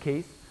in this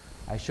case,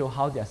 I show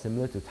how they are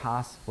similar to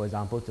tasks, for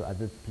example, to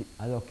other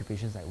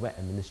occupations like web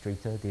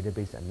administrator,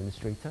 database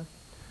administrator.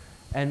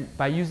 And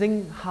by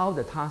using how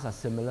the tasks are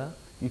similar,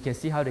 you can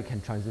see how they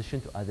can transition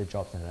to other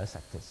jobs and other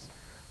sectors.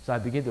 So I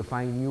begin to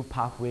find new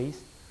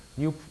pathways,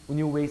 new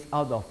ways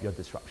out of your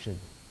disruption.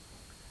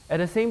 At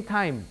the same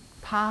time,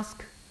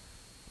 tasks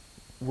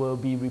will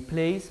be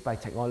replaced by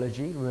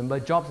technology. Remember,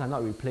 jobs are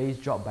not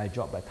replaced job, by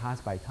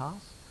task by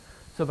task.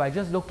 So if I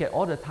just look at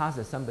all the tasks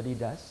that somebody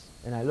does,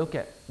 and I look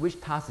at which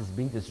task is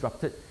being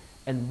disrupted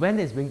and when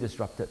it's being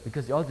disrupted,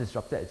 because they're all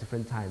disrupted at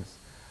different times,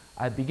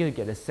 I begin to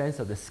get a sense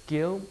of the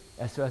scale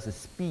as well as the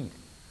speed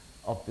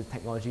of the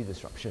technology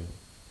disruption.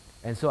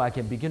 And so I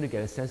can begin to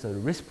get a sense of the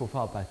risk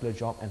profile of a particular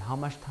job and how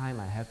much time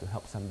I have to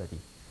help somebody.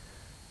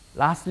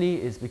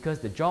 Lastly is because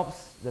the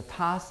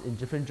tasks in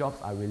different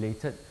jobs are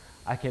related,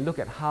 I can look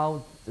at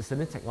how the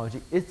certain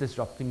technology is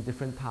disrupting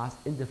different tasks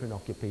in different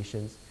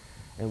occupations.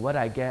 And what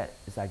I get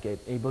is I get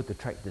able to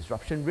track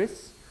disruption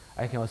risks.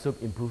 I can also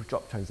improve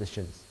job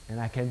transitions. And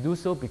I can do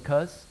so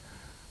because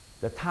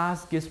the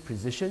task gives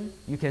precision.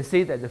 You can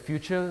say that the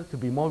future to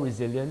be more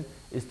resilient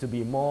is to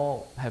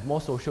have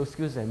more social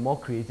skills and more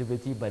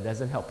creativity, but it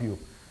doesn't help you.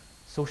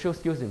 Social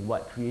skills in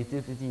what?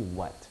 Creativity in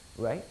what,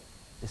 right?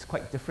 It's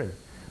quite different.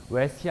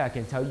 Whereas here I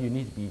can tell you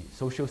need to be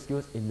social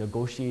skills in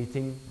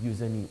negotiating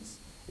user needs.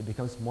 It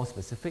becomes more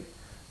specific.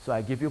 So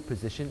I give you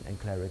precision and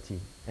clarity.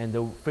 And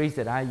the phrase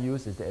that I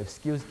use is that if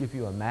skills give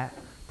you a map,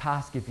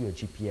 tasks give you a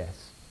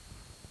GPS.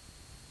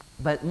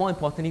 But more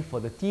importantly, for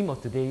the theme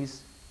of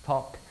today's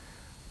talk,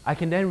 I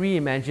can then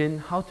reimagine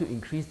how to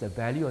increase the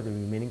value of the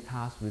remaining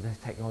tasks with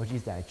the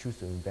technologies that I choose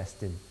to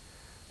invest in.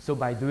 So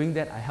by doing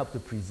that, I help to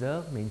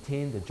preserve,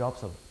 maintain the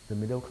jobs of the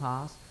middle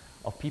class,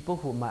 of people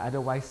who might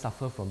otherwise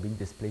suffer from being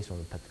displaced from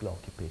a particular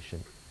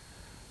occupation.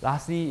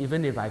 Lastly,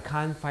 even if I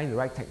can't find the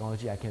right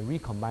technology, I can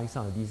recombine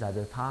some of these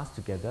other tasks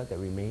together that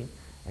remain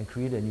and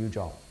create a new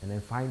job, and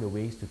then find the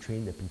ways to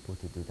train the people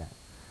to do that.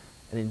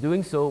 And in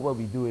doing so, what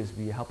we do is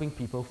we're helping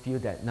people feel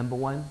that, number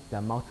one, there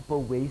are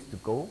multiple ways to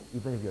go,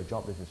 even if your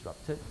job is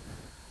disrupted.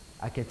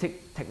 I can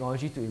take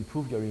technology to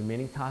improve your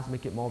remaining tasks,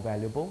 make it more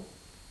valuable,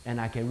 and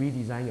I can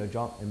redesign your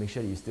job and make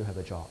sure that you still have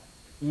a job.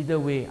 Either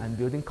way, I'm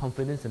building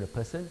confidence in the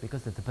person,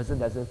 because if the person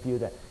doesn't feel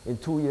that in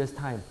 2 years'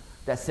 time,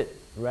 that's it,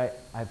 right?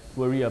 I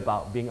worry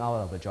about being out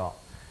of a job.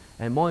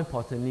 And more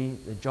importantly,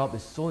 the job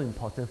is so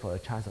important for a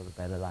chance of a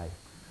better life.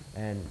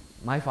 And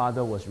my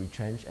father was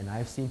retrenched, and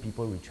I've seen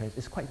people retrenched.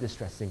 It's quite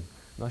distressing,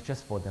 not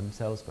just for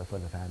themselves, but for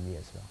the family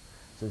as well.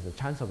 So it's a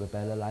chance of a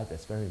better life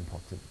that's very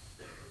important.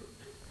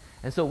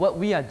 And so what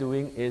we are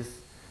doing is,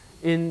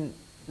 in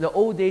the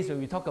old days when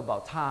we talk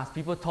about tasks,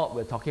 people thought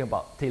we're talking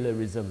about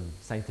Taylorism,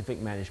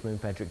 scientific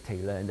management, Frederick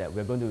Taylor, and that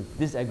we're going to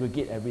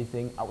disaggregate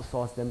everything,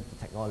 outsource them to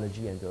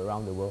technology and to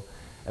around the world,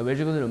 and we're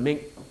just going to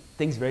make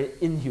things very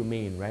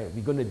inhumane, right?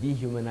 We're going to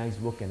dehumanize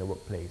work in the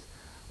workplace.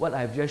 What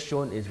I've just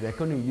shown is we're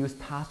going to use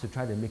tasks to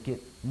try to make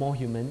it more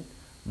human,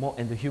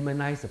 and to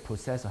humanize the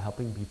process of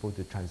helping people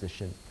to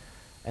transition.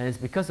 And it's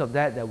because of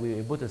that that we're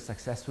able to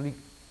successfully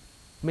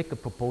make a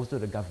proposal to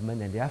the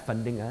government, and they are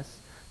funding us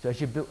to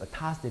actually build a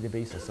task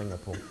database for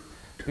Singapore.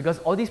 Because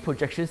all these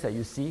projections that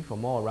you see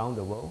from all around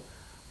the world,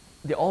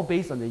 they're all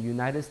based on the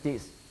United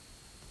States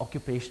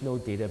occupational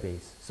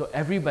database. So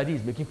everybody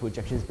is making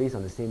projections based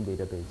on the same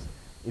database.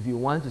 If you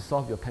want to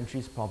solve your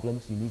country's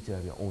problems, you need to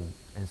have your own.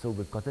 And so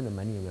we've gotten the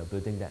money and we're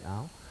building that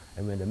now,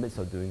 and we're in the midst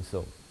of doing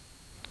so.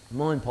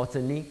 More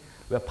importantly,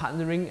 we're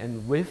partnering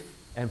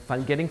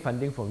getting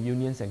funding from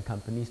unions and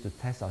companies to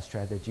test our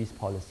strategies,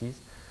 policies,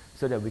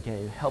 so that we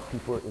can help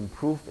people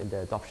improve in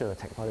the adoption of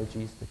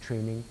technologies, the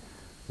training,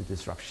 the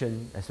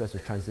disruption, as well as the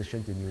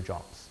transition to new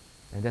jobs.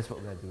 And that's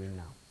what we're doing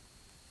now.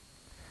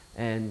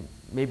 And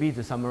maybe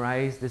to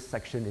summarize this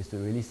section is to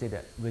really say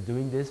that we're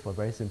doing this for a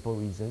very simple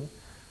reason.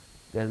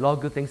 There are a lot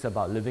of good things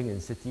about living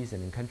in cities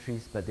and in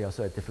countries, but there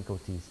also are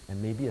difficulties.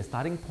 And maybe a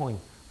starting point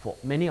for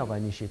many of our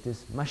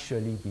initiatives must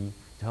surely be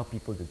to help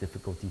people with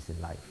difficulties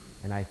in life.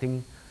 And I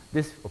think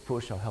this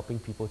approach of helping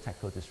people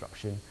tackle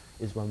disruption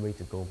is one way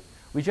to go.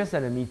 We just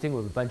had a meeting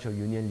with a bunch of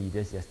union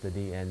leaders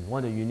yesterday, and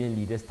one of the union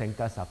leaders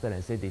thanked us after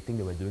and said they think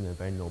they were doing a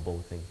very noble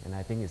thing. And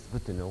I think it's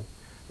good to know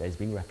that it's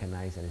being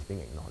recognized and it's being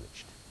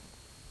acknowledged.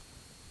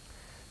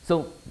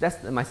 So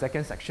that's my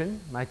second section.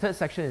 My third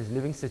section is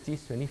Living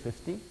Cities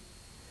 2050.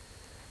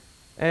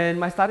 And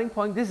my starting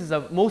point, this is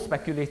the most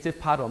speculative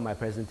part of my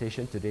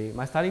presentation today.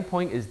 My starting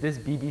point is this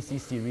BBC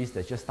series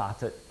that just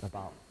started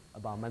about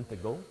a month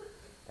ago.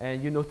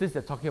 And you notice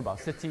they're talking about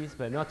cities,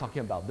 but they're not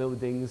talking about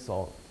buildings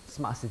or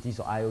smart cities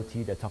or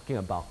IoT. They're talking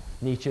about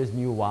nature's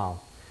new wow.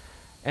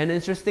 An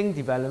interesting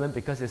development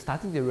because they're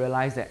starting to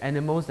realize that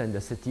animals and the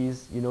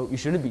cities, you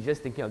shouldn't be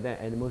just thinking of that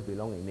animals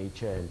belong in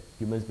nature and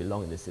humans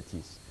belong in the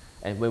cities.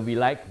 And when we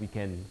like, we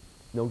can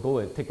go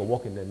and take a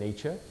walk in the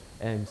nature,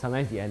 and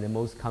sometimes the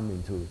animals come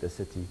into the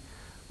city.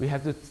 We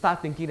have to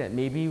start thinking that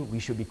maybe we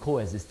should be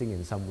coexisting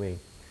in some way.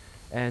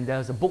 And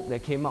there's a book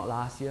that came out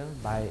last year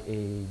by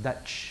a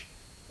Dutch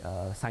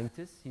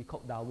scientist. He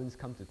called Darwin's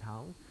Come to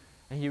Town.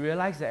 And he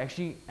realized that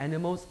actually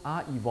animals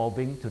are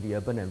evolving to the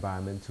urban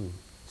environment too.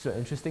 So an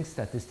interesting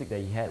statistic that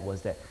he had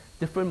was that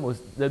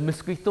the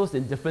mosquitoes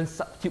in different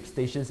subtube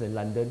stations in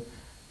London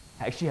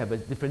actually have a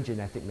different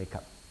genetic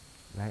makeup.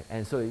 Right?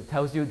 And so it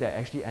tells you that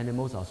actually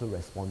animals are also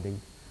responding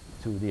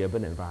to the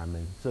urban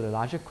environment. So the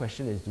larger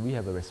question is, do we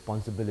have a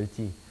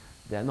responsibility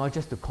that not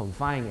just to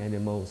confine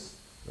animals,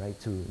 right,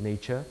 to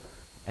nature,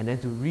 and then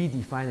to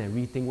redefine and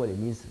rethink what it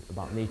means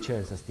about nature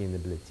and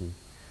sustainability.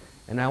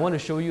 And I want to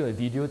show you a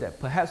video that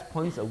perhaps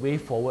points a way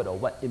forward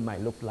of what it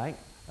might look like,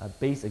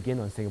 based again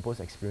on Singapore's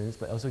experience,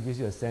 but also gives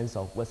you a sense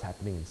of what's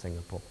happening in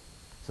Singapore.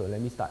 So let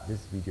me start this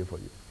video for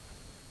you.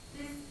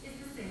 This is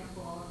the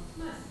Singapore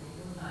most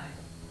people know.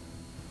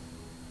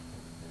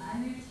 I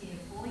moved here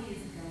 4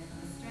 years ago from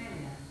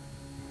Australia,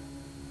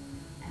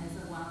 and as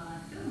a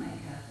wildlife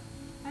filmmaker,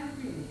 I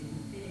really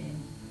didn't fit in.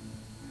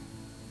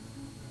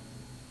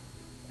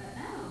 But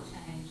that all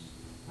changed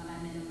when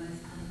I met a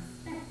most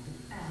unexpected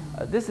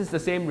family. This is the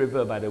same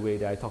river, by the way,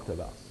 that I talked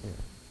about. Yeah.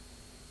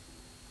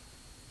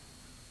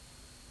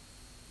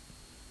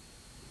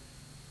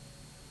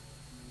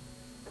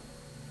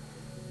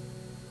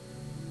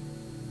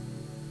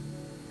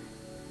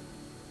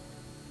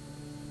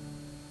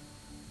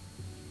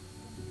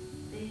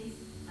 These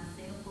are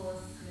Singapore's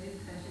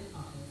smooth-coated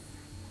otters.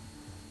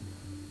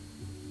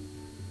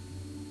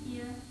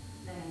 Here,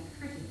 they are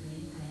critically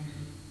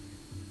endangered.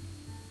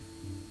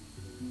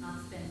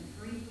 I've spent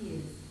 3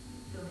 years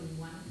filming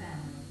one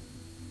family,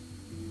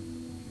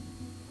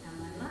 and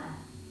my life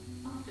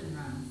often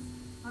runs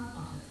on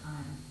otter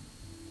time.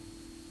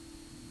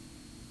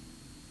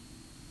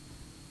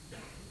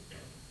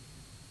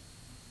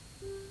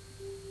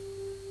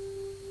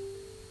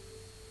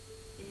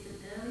 It's an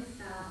early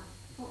start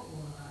for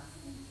all of us.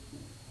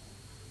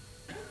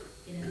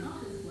 In an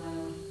otter's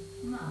world,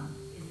 Mum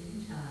is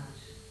in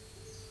charge.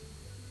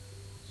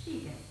 She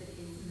gets the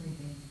kids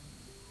moving.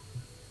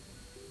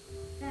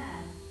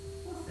 Dad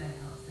also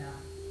helps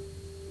out.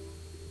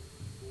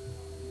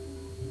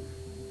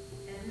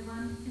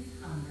 Everyone is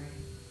hungry.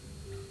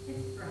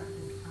 It's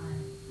breakfast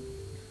time.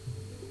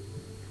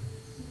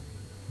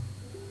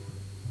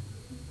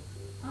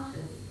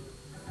 Otters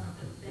are some of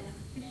the best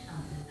fish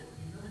hunters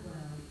in the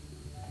world.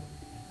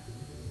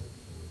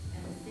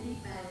 And the city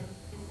bay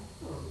is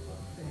full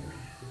of food.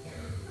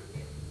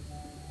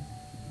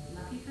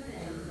 Lucky for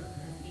them,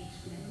 as each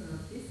member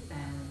of this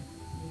family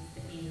needs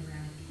to eat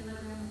around a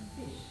kilogram of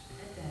fish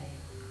a day.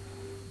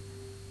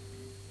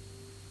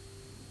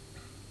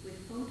 With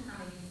full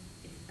tummies,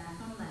 it's back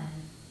on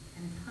land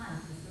and time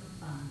for some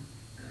fun.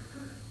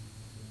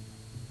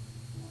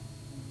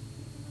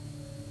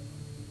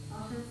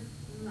 Otters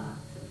love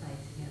to play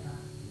together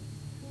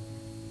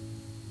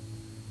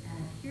and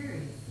are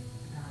curious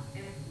about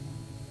everything.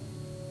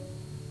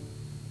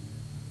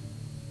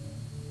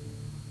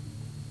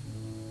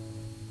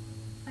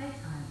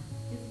 Playtime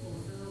is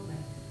also a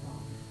way to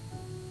bond.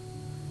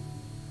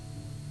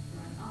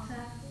 For an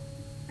otter,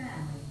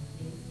 family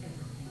is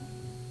everything.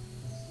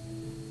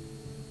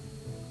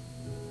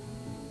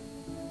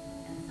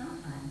 And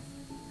sometimes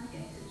I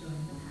get to join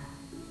the pack.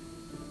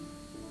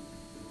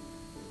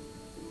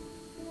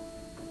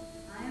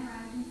 I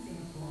arrived in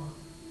Singapore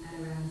at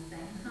around the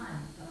same time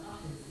the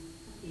otters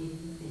appeared in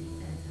the city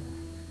centre.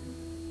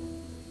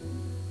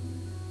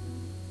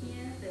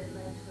 Here they've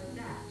learned to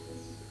adapt,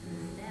 and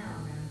there's now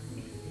around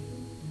 60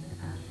 in the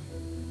country.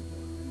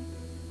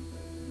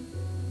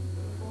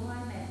 Before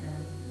I met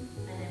them,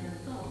 I never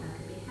thought I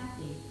could be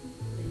happy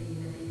living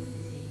in a big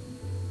city.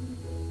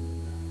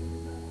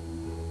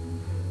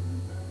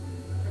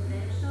 But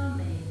they've shown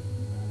me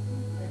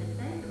that if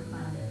they can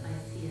find their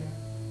place here,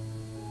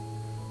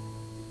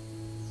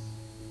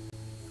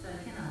 so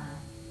can I.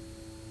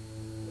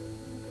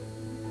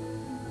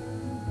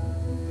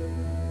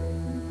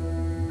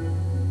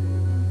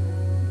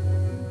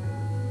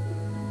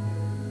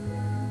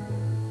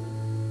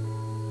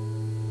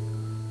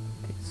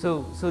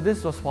 So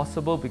this was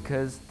possible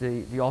because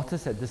the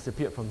otters had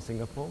disappeared from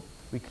Singapore.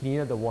 We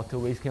cleaned up the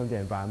waterways, cleaned up the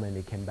environment,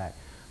 and they came back.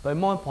 But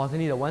more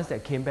importantly, the ones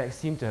that came back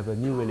seemed to have a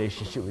new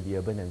relationship with the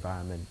urban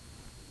environment.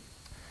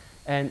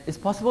 And it's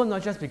possible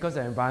not just because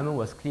the environment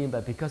was clean,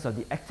 but because of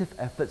the active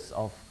efforts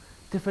of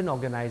different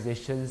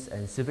organizations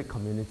and civic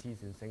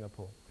communities in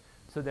Singapore.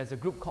 So there's a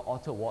group called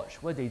Otter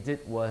Watch. What they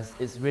did was,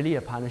 it's really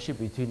a partnership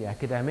between the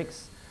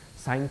academics,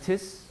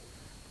 scientists,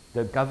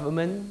 the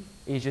government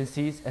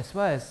agencies, as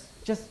well as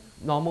just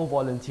normal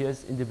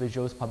volunteers,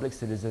 individuals, public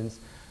citizens,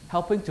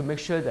 helping to make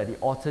sure that the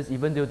otters,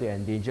 even though they're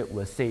endangered,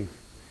 were safe.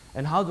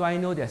 And how do I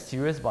know they're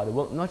serious about the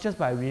work? Not just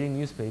by reading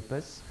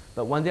newspapers,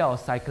 but one day I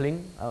was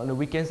cycling. On the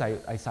weekends,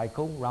 I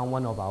cycle around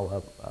one of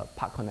our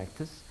park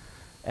connectors,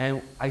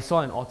 and I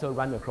saw an otter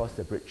run across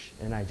the bridge,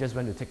 and I just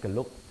went to take a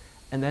look.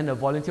 And then a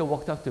volunteer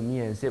walked up to me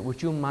and said,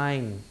 would you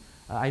mind,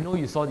 I know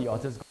you saw the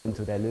otters go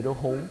into their little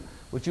home,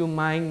 would you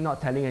mind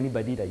not telling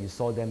anybody that you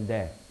saw them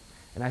there?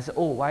 And I said,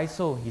 oh, why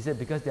so? He said,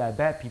 because there are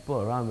bad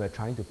people around, we're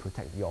trying to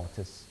protect the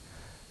otters.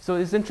 So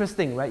it's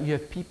interesting, right? You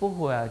have people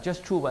who are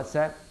just through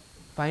WhatsApp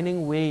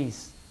finding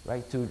ways,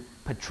 right, to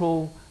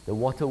patrol the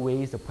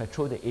waterways, to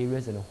patrol the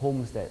areas and the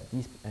homes that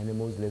these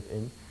animals live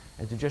in,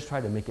 and to just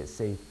try to make it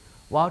safe,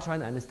 while trying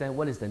to understand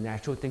what is the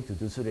natural thing to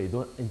do so they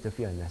don't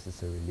interfere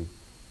unnecessarily.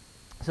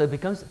 So it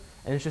becomes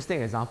an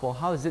interesting example.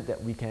 How is it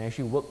that we can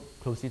actually work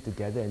closely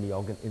together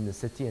in the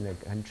city and the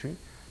country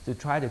to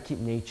try to keep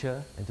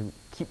nature and to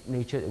keep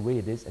nature the way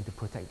it is and to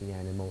protect the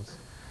animals?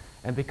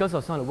 And because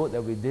of some of the work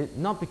that we did,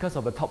 not because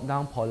of a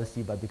top-down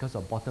policy, but because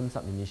of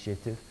bottoms-up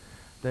initiative,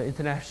 the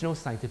international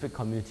scientific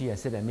community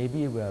has said that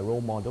maybe we're a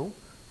role model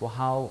for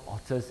how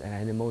otters and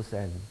animals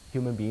and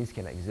human beings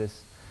can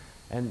exist.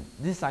 And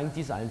these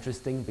scientists are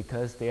interesting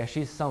because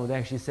some of them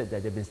actually said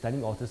that they've been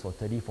studying otters for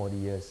 30, 40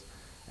 years.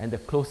 And the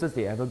closest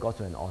they ever got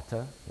to an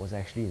otter was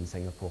actually in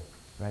Singapore.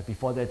 Right?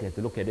 Before that, they had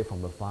to look at it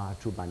from afar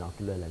through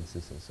binocular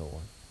lenses and so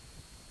on.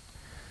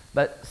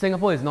 But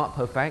Singapore is not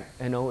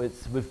perfect. You know,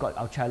 we've got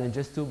our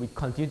challenges too. We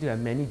continue to have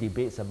many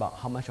debates about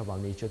how much of our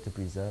nature to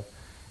preserve.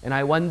 And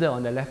I wonder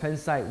on the left-hand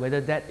side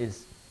whether that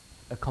is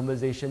a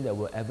conversation that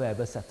will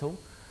ever settle.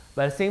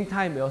 But at the same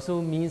time, it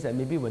also means that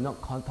maybe we're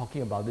not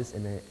talking about this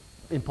in an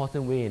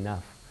important way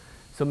enough.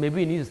 So maybe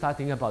we need to start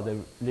thinking about the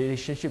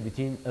relationship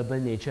between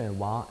urban nature and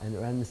wild and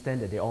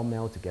understand that they all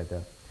meld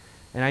together.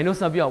 And I know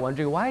some of you are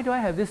wondering, why do I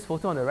have this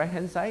photo on the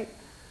right-hand side?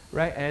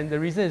 Right? And the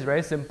reason is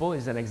very simple.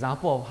 It's an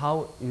example of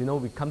how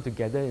we come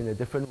together in a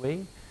different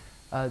way.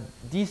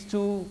 These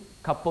two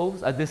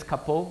couples, this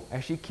couple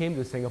actually came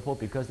to Singapore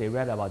because they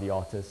read about the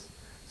otters.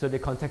 So they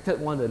contacted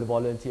one of the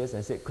volunteers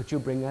and said, could you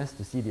bring us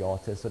to see the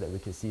otters so that we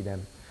can see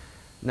them?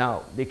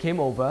 Now, they came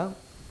over.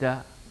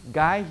 The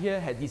guy here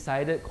had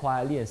decided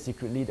quietly and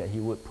secretly that he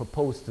would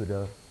propose to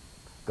the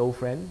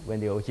girlfriend when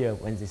they were here,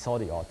 when they saw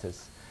the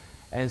otters.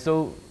 And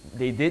so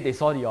they did. They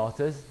saw the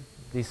otters.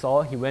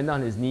 He went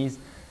on his knees.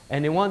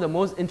 And in one of the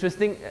most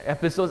interesting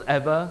episodes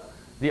ever,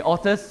 the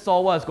otters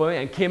saw what was going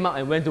on and came out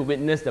and went to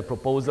witness the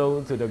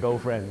proposal to the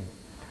girlfriend.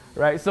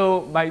 Right?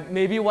 So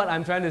maybe what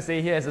I'm trying to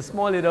say here is a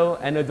small little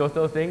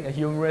anecdotal thing, a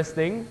humorous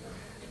thing.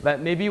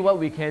 But maybe what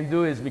we can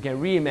do is we can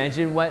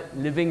reimagine what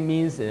living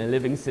means in a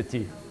living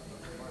city.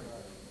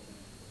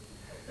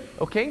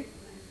 Okay?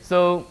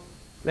 So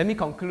let me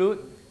conclude.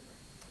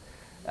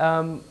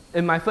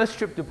 In my first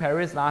trip to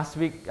Paris last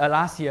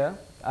year,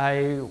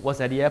 I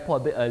was at the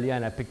airport a bit earlier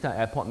and I picked up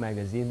an airport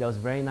magazine. There was a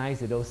very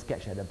nice little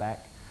sketch at the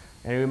back.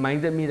 And it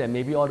reminded me that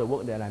maybe all the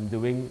work that I'm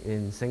doing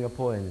in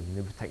Singapore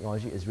and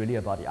technology is really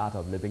about the art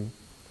of living.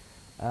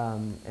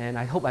 And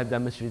I hope I've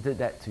demonstrated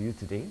that to you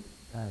today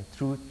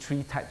through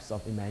 3 types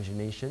of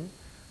imagination.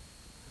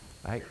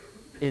 Right?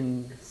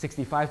 In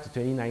 65 to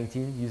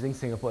 2019, using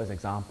Singapore as an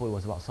example, it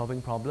was about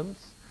solving problems,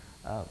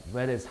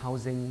 whether it's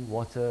housing,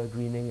 water,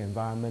 greening,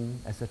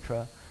 environment,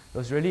 etc. It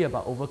was really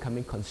about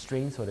overcoming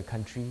constraints for the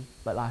country,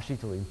 but largely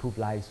to improve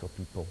lives for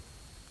people.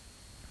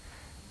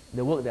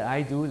 The work that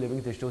I do,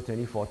 Living Digital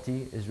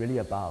 2040, is really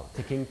about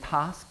taking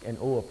task and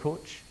old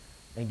approach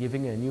and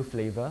giving it a new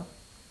flavor,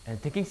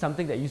 and taking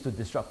something that used to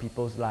disrupt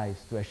people's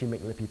lives to actually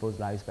make people's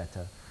lives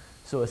better.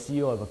 So a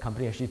CEO of a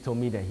company actually told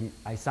me that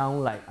I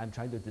sound like I'm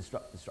trying to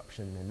disrupt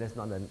disruption, and that's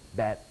not a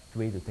bad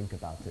way to think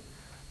about it.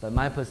 But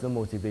my personal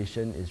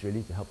motivation is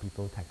really to help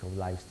people tackle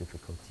life's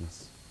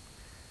difficulties.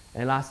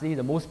 And lastly,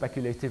 the most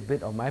speculative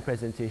bit of my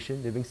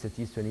presentation, Living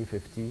Cities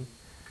 2050,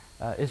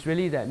 is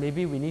really that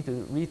maybe we need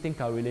to rethink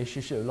our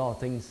relationship with a lot of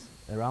things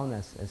around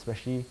us,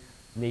 especially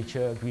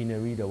nature,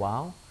 greenery, the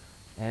wild.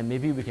 And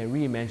maybe we can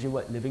reimagine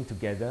what living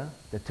together,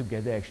 the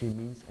together actually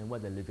means, and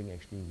what the living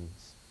actually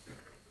means.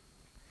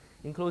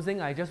 In closing,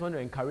 I just want to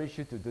encourage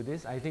you to do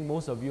this. I think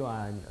most of you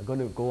are going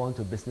to go on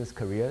to business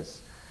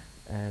careers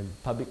and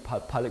public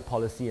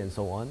policy and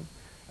so on.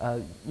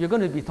 You're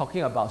going to be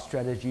talking about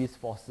strategies,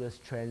 forces,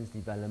 trends,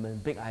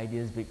 development, big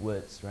ideas, big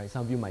words, right?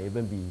 Some of you might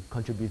even be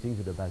contributing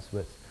to the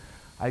buzzwords.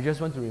 I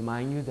just want to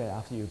remind you that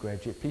after you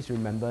graduate, please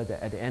remember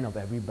that at the end of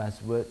every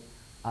buzzword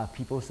are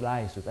people's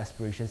lives with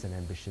aspirations and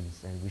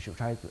ambitions, and we should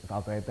try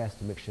our very best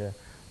to make sure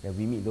that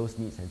we meet those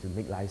needs and to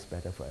make lives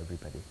better for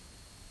everybody.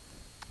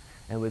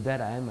 And with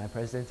that, I end my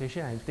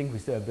presentation. I think we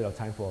still have a bit of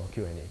time for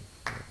Q&A.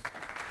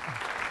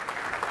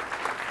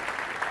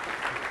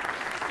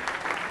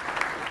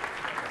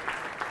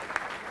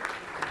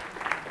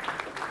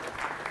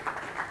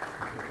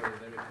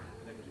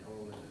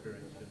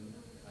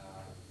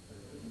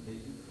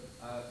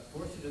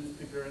 Four students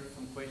prepared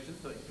some questions,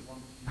 so if you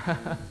want to come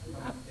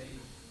on stage,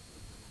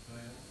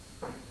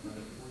 four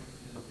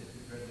students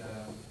prepared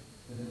a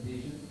presentation.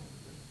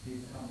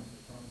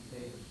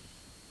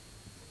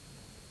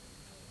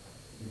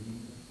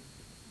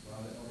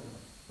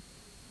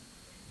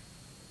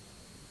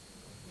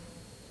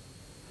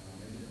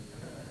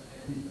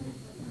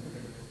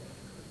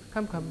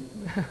 Come, come.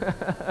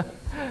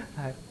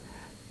 Hi.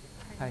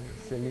 Hi,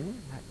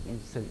 Celine. Hi,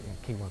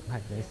 King Wang.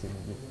 Hi, nice to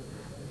meet you.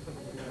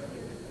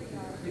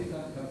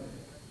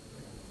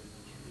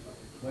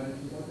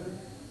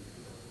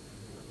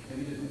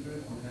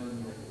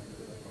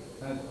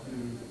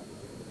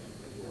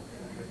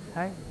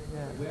 Hi.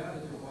 Yeah.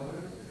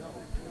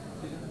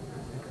 I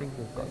think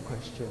they've got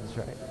questions,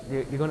 right?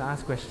 You're going to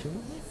ask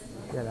questions?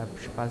 Yeah,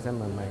 I should pass them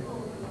my mic.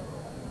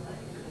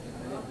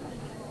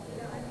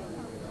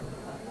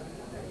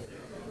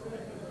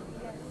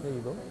 There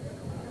you go.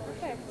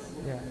 Perfect.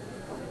 Yeah.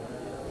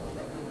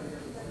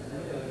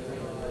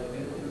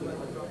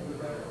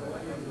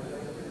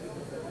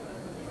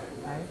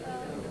 Hi.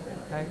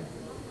 Hi. It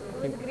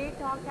was a great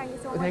talk. Thank you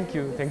so much. Thank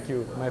you. Thank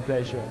you. My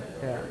pleasure.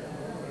 Yeah.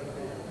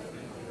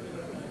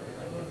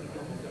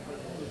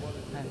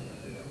 Hi.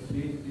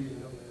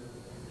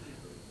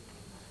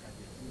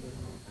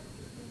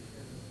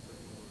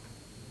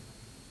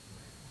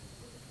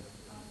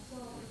 So,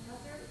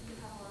 Professor, you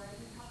have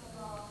already talked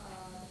about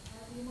the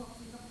paradigm of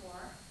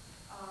Singapore.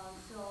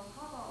 So,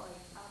 how about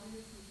like other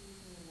cities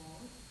in the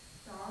world?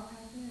 So, our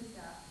question is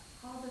that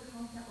how the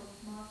concept of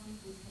smart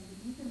cities can be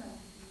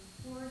implemented in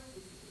four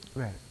cities.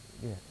 Right.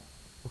 Yeah.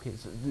 Okay.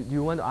 So, do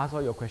you want to ask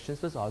all your questions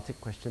first, or I'll take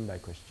question by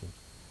question?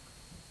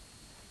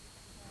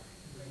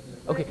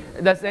 Okay.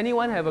 Does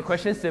anyone have a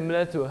question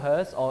similar to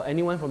hers, or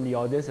anyone from the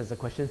audience has a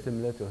question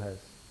similar to hers?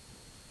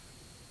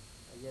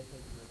 Yes.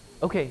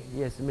 Okay.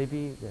 Yes.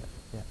 Maybe. Yeah.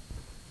 Yeah.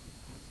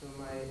 So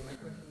my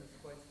question is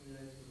quite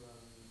similar to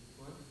this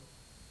one.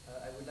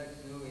 I would like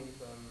to know if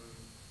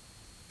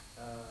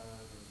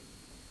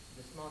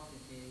the smart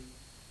city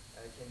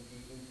can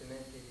be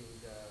implemented in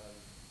the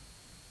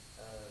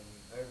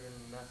urban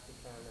master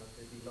plan of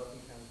the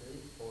developing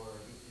countries, or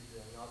this is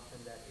an option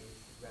that is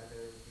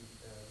rather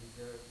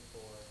reserved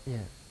for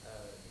Yeah.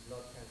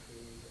 developed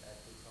countries at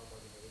the top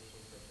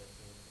organizations such as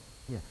Singapore.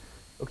 Yeah.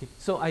 Okay,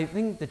 so I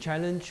think the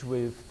challenge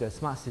with the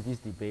smart cities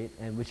debate,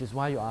 and which is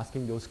why you're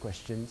asking those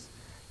questions,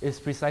 is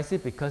precisely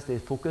because they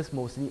focus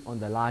mostly on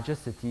the larger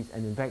cities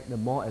and in fact the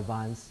more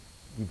advanced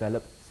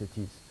developed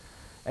cities.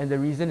 And the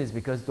reason is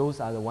because those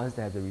are the ones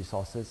that have the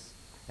resources,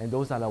 and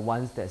those are the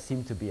ones that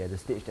seem to be at the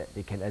stage that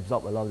they can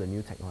absorb a lot of the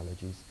new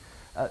technologies.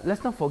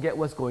 Let's not forget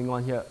what's going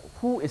on here.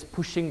 Who is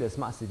pushing the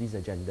smart cities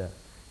agenda?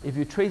 If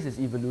you trace its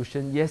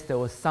evolution, yes, there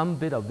was some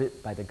bit of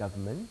it by the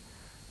government,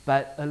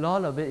 but a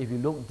lot of it, if you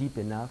look deep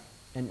enough,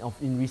 and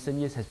in recent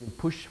years has been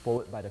pushed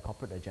forward by the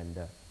corporate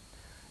agenda.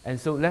 And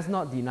so let's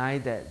not deny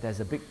that there's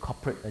a big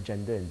corporate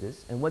agenda in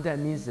this. And what that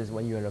means is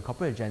when you're in a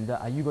corporate agenda,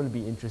 are you going to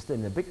be interested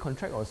in a big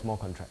contract or a small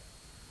contract?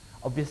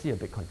 Obviously a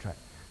big contract.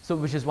 So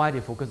which is why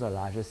they focus on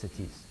larger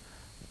cities.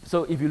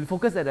 So if you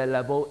focus at that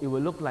level, it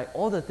will look like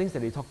all the things that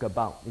they talk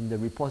about in the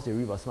reports they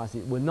read about smart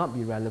cities will not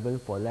be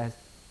relevant for less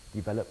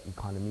developed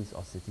economies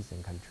or cities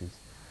and countries.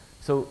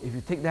 So if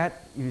you take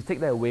that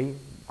away,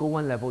 go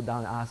one level down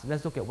and ask,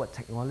 let's look at what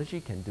technology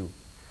can do,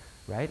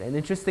 right? And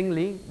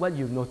interestingly, what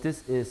you've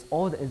noticed is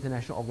all the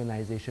international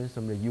organizations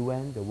from the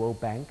UN, the World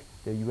Bank,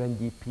 the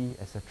UNDP,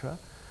 etc.,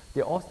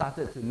 they all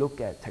started to look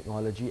at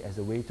technology as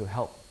a way to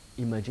help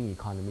emerging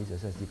economies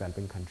as well as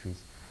developing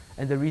countries.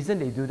 And the reason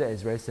they do that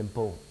is very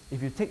simple.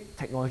 If you take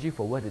technology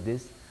for what it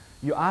is,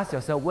 you ask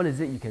yourself, what is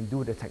it you can do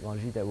with the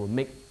technology that will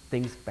make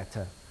things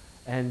better?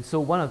 And so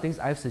one of the things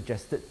I've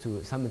suggested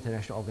to some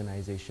international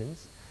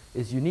organizations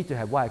is you need to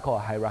have what I call a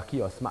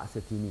hierarchy of smart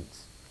city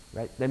needs,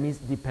 right? That means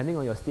depending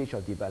on your stage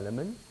of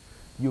development,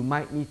 you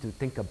might need to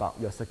think about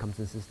your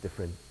circumstances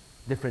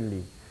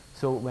differently.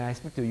 So when I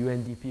speak to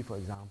UNDP, for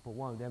example,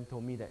 one of them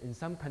told me that in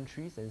some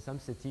countries and in some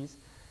cities,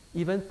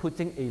 even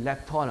putting a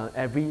laptop on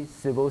every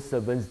civil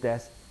servant's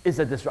desk is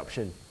a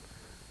disruption,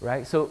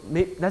 right? So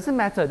it doesn't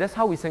matter. That's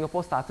how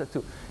Singapore started too.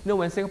 You know,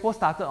 when Singapore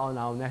started on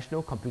our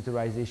national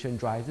computerization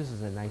drive, this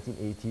was in the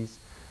 1980s,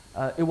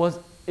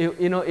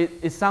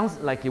 it sounds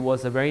like it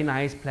was a very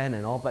nice plan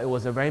and all, but it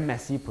was a very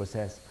messy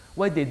process.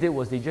 What they did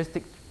was they just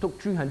took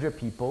 300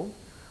 people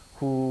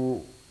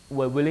who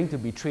were willing to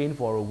be trained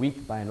for a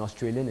week by an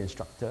Australian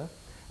instructor,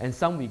 and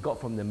some we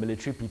got from the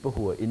military, people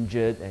who were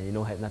injured and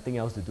had nothing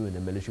else to do in the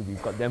military. We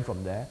got them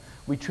from there.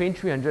 We trained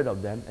 300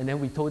 of them, and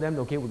then we told them,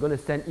 okay, we're going to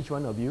send each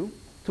one of you,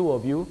 2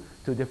 of you,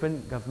 to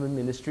different government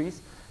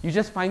ministries. You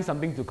just find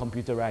something to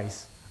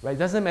computerize, right? It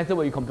doesn't matter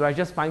what you computerize,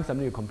 just find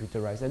something to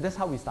computerize. And that's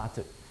how we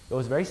started. It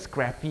was very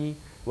scrappy, it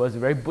was a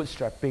very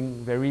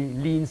bootstrapping, very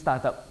lean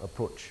startup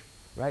approach,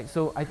 right?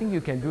 So I think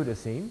you can do the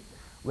same,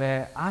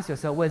 where ask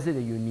yourself, what is it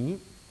that you need?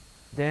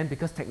 Then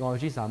because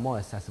technologies are more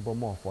accessible,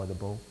 more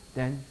affordable,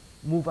 then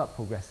move up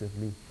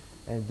progressively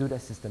and do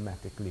that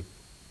systematically.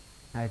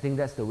 And I think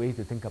that's the way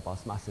to think about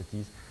smart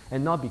cities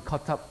and not be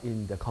caught up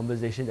in the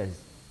conversation that is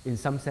in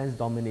some sense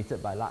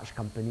dominated by large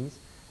companies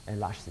and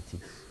large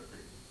cities.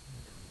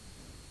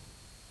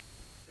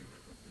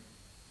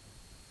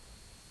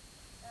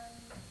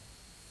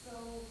 So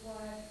what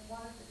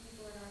one of the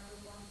people in our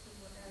group wants to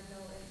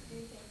know is, do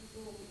you think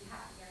people will be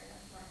happier in a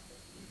smart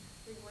city?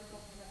 So we're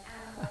talking about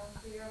animals,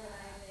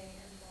 reorganizing,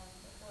 and so on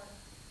and so forth.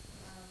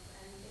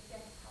 And if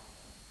that's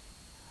helpful.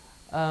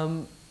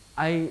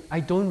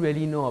 I don't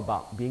really know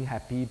about being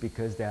happy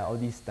because there are all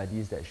these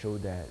studies that show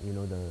that,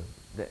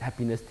 that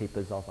happiness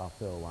tapers off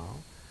after a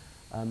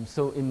while.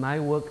 So in my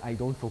work, I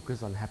don't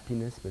focus on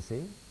happiness per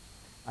se.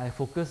 I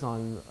focus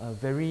on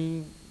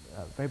very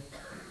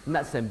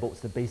nuts and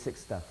bolts, the basic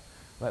stuff,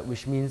 right?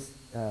 Which means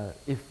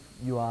if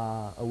you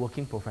are a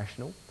working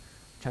professional,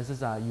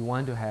 chances are you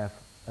want to have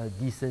a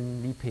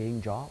decently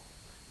paying job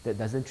that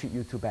doesn't treat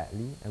you too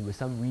badly and with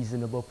some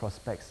reasonable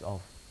prospects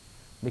of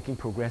making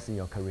progress in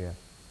your career.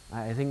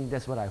 I think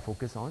that's what I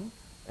focus on.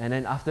 And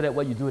then after that,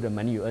 what you do with the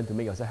money you earn to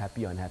make yourself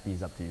happy or unhappy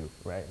is up to you,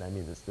 right? I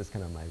mean, that's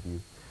kind of my view.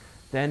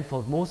 Then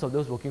for most of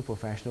those working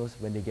professionals,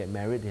 when they get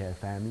married, they have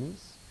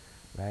families,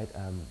 right?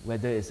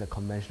 Whether it's a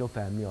conventional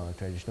family or a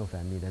traditional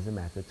family, it doesn't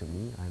matter to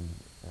me.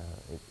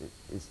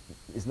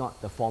 It's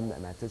not the form that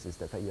matters, it's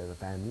the fact you have a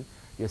family.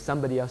 You have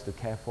somebody else to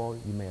care for,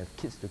 you may have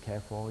kids to care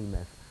for, you may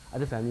have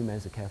other family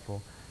members to care for.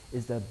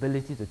 It's the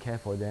ability to care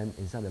for them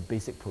in some of the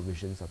basic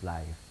provisions of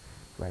life,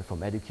 right?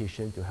 From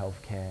education to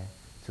healthcare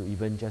to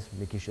even just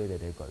making sure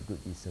that they've got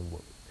good, decent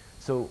work.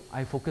 So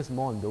I focus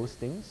more on those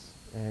things,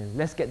 and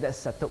let's get that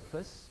settled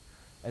first.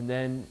 And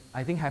then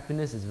I think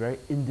happiness is a very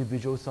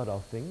individual sort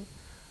of thing.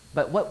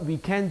 But what we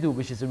can do,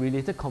 which is a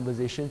related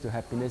conversation to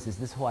happiness, is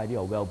this whole idea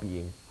of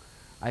well-being.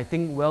 I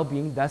think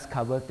well-being does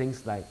cover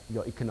things like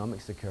your economic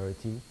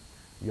security,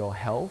 your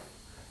health.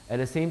 At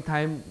the same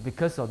time,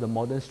 because of the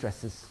modern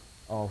stresses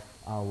of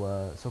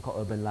our so-called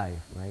urban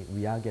life, right?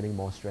 We are getting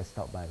more stressed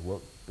out by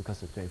work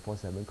because of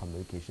 24/7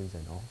 communications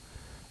and all.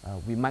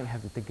 We might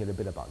have to think a little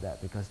bit about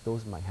that because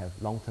those might have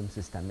long-term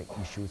systemic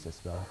issues as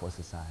well for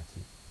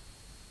society.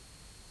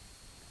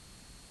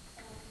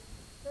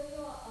 So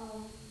your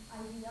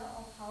idea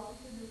of how we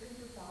should look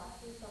into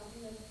past is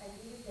something that I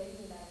think is very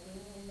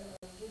enlightening, and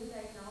given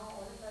right now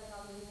all of us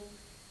are going to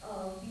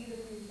be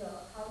the future,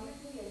 how do you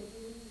think the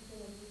education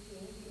system will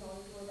change in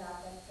order to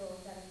adapt that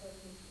first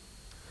issue?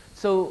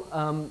 So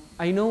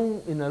I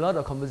know in a lot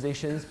of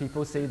conversations,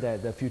 people say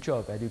that the future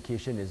of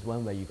education is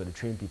one where you're going to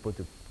train people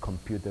to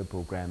computer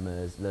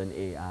programmers, learn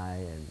AI,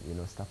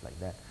 and stuff like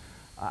that.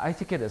 I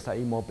take it at a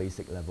slightly more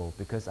basic level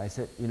because I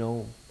said,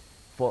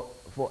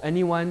 for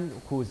anyone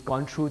who's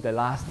gone through the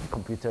last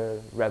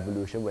computer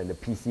revolution when the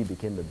PC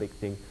became the big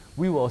thing,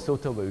 we were also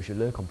told that we should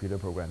learn computer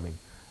programming.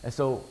 And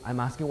so I'm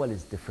asking what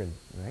is different,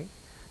 right?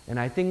 And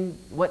I think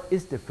what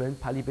is different,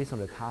 partly based on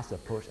the task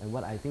approach, and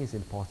what I think is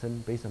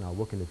important based on our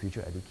work in the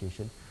future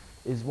education,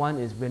 is one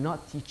is we're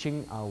not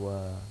teaching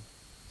our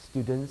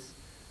students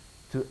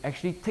to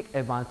actually take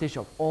advantage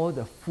of all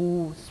the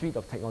full suite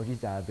of technologies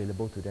that are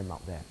available to them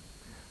out there.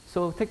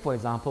 So take for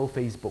example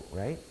Facebook,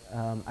 right?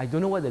 I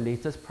don't know what the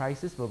latest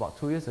price is, but about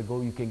 2 years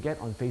ago you can get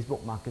on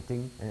Facebook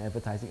marketing and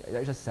advertising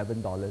at just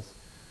 $7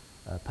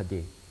 per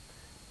day.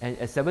 And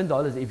at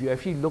 $7, if you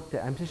actually looked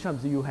at, I'm sure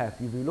you have,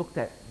 if you looked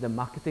at the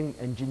marketing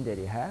engine that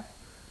they have,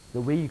 the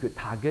way you could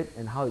target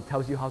and how it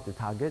tells you how to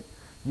target,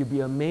 you'll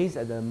be amazed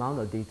at the amount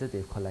of data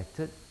they've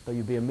collected, but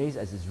you'll be amazed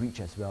at its reach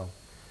as well.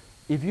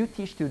 If you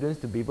teach students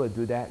to be able to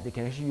do that, they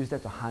can actually use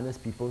that to harness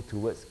people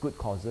towards good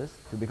causes,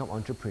 to become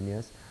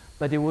entrepreneurs,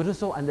 but they will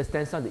also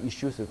understand some of the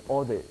issues with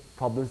all the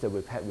problems that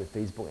we've had with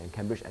Facebook and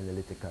Cambridge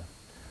Analytica.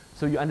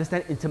 So you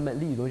understand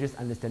intimately, you don't just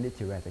understand it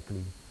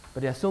theoretically.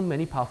 But there are so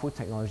many powerful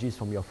technologies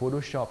from your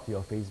Photoshop to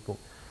your Facebook.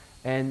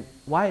 And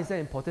why is that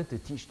important to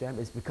teach them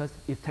is because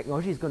if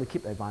technology is going to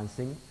keep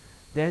advancing,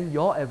 then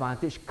your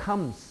advantage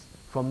comes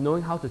from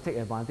knowing how to take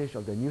advantage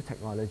of the new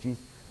technologies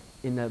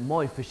in a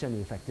more efficient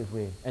and effective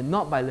way. And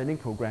not by learning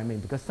programming,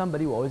 because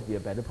somebody will always be a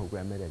better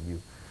programmer than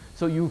you.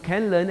 So you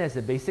can learn as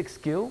a basic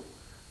skill,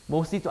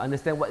 mostly to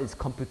understand what is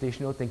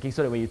computational thinking,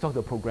 so that when you talk to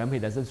a programmer, he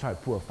doesn't try to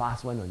pull a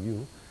fast one on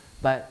you.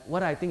 But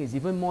what I think is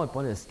even more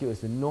important as a skill is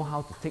to know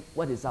how to take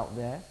what is out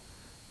there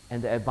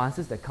and the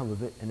advances that come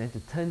with it, and then to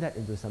turn that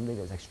into something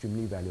that's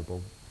extremely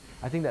valuable.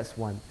 I think that's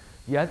one.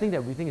 The other thing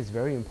that we think is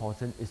very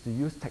important is to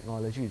use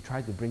technology to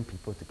try to bring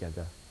people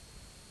together.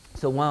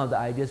 So one of the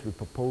ideas we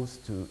propose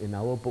in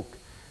our book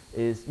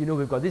is,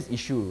 we've got this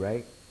issue,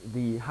 right?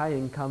 The high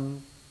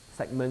income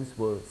segments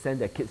will send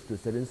their kids to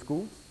certain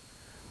schools.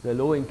 The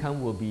low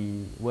income will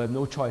have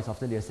no choice.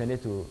 Often they'll send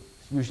it to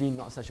usually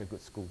not such a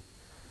good school.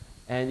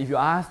 And if you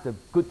ask the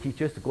good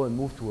teachers to go and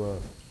move to a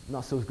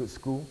not so good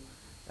school,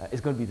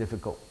 it's going to be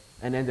difficult.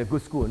 And then the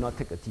good school will not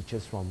take the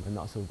teachers from a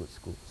not so good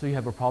school. So you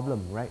have a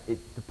problem, right?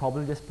 The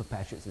problem just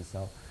perpetuates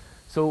itself.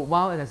 So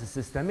while it has a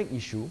systemic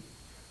issue,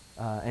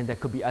 and there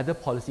could be other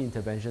policy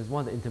interventions,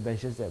 one of the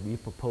interventions that we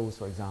propose,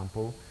 for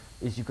example,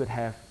 is you could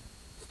have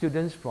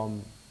students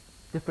from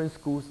different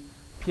schools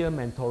peer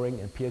mentoring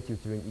and peer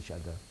tutoring each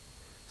other.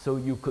 So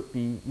you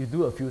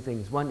do a few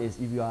things. One is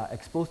if you are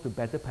exposed to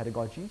better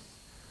pedagogies,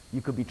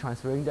 you could be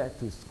transferring that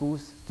to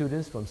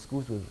students from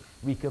schools with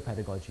weaker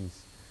pedagogies.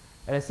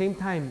 At the same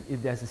time,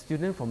 if there's a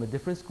student from a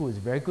different school who is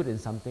very good in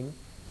something,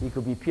 he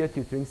could be peer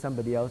tutoring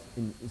somebody else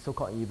in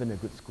so-called even a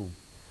good school.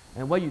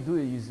 And what you do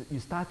is you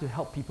start to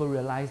help people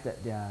realize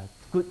that there are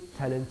good,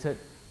 talented,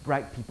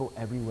 bright people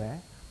everywhere.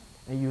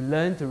 And you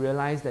learn to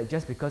realize that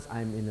just because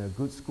I'm in a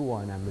good school or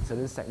I'm in a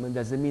certain segment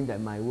doesn't mean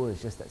that my world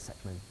is just that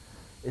segment.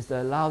 is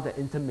to allow the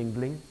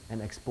intermingling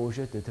and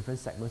exposure to different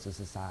segments of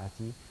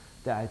society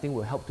that I think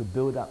will help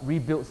to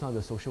rebuild some of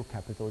the social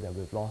capital that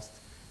we've lost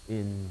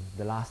in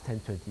the last 10,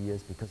 20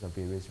 years because of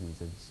various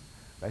reasons.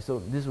 Right? So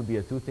this would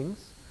be two things.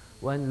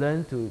 One,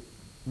 learn to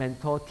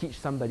mentor, teach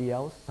somebody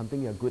else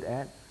something you're good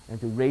at, and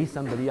to raise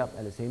somebody up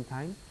at the same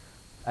time,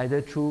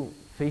 either through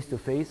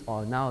face-to-face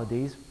or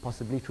nowadays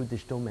possibly through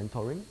digital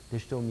mentoring,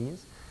 digital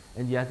means.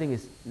 And the other thing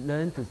is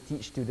learn to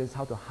teach students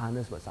how to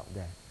harness what's out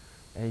there.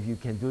 And if you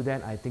can do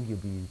that, I think you'll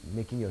be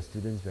making your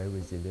students very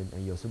resilient,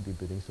 and you'll also be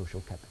building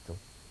social capital.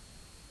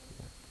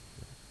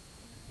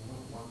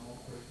 One more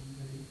question,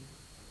 maybe?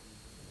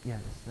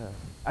 Yes,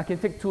 I can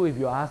take two if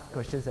you ask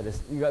questions.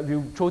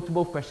 You throw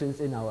both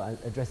questions in, I'll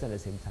address them at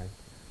the same time.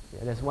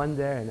 Yeah, there's one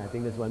there, and I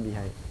think there's one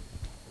behind.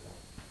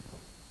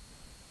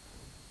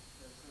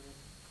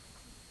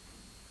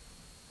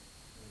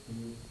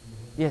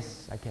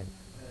 Yes, I can. You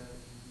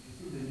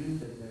see the news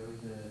that there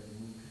was an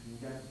increasing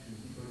gap between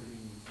people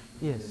living in cities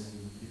Yes.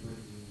 and people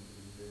living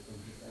in the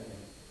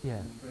countryside.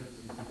 Yeah. In France,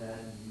 you see that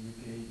in the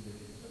UK, in the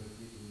case of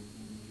in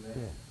the US.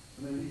 Yeah.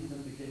 So maybe it's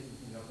not the case in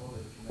Singapore,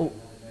 but you Oh.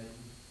 might have an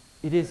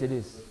idea. It is, it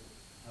is.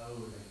 But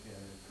how, like,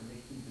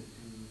 connecting those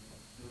two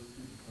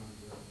different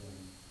worlds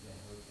and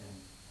how it can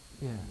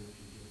Yeah. in the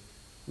future.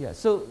 Yeah,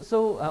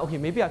 okay,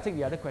 maybe I'll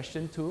take the other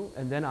question too,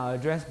 and then I'll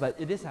address, but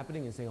it is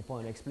happening in Singapore,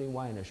 and explain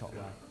why in a short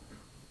while.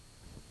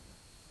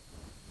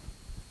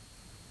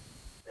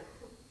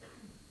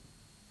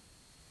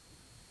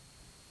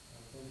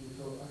 Thank you.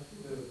 So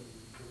actually the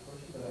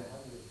question that I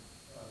have is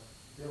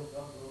builds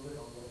up a little bit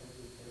on what I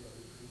just said about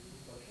the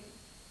previous question.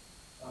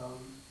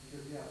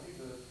 Because yeah, I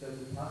think the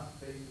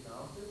task-based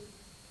analysis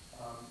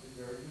is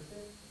very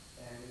interesting,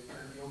 and it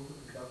can be also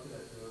conducted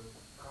at the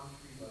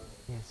country level.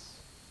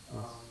 Yes.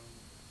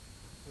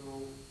 So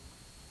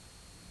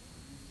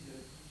you see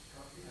that each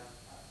country has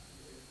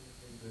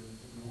in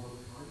the world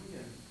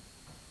economy, and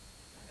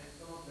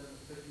some of them,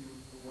 especially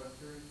with the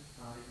Western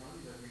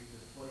economies, are really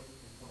displaced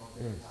in some of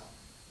their Yes. tasks.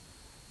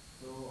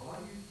 So how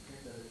do you think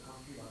that a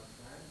country like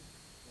France,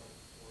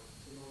 or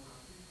similar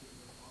countries, could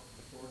respond in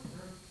the short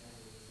term and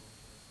in the long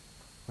term?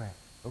 Right.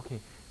 Okay.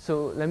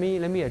 So let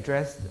me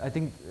address, I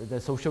think, the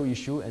social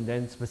issue, and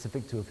then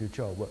specific to a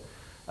future of work.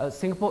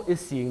 Singapore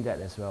is seeing that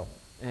as well.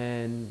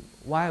 And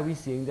why are we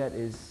seeing that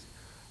is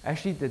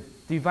actually the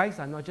divides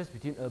are not just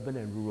between urban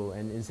and rural.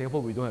 And in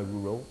Singapore we don't have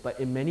rural, but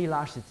in many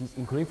large cities,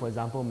 including, for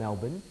example,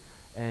 Melbourne,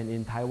 and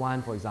in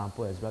Taiwan, for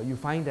example, as well, you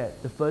find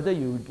that the further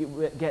you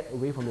get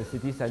away from the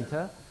city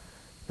center,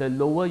 the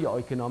lower your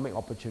economic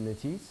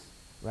opportunities,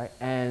 right?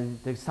 And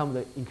there's some of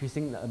the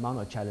increasing amount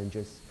of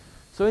challenges.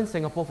 So in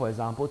Singapore, for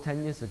example,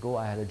 10 years ago,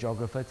 I had a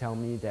geographer tell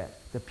me that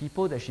the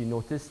people that she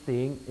noticed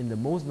staying in the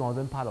most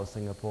northern part of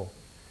Singapore,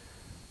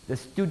 the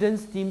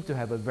students seem to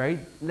have a very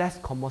less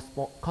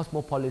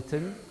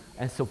cosmopolitan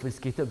and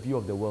sophisticated view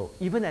of the world,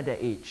 even at their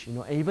age,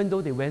 and even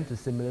though they went to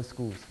similar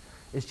schools.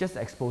 It's just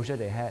the exposure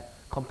they had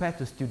compared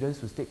to students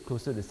who stayed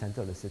closer to the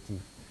center of the city.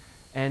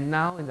 And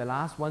now, in the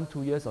last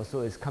 1-2 years or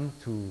so, it's come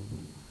to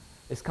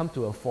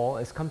a fall,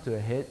 it's come to a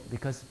head,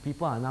 because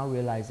people are now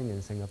realizing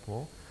in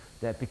Singapore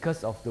that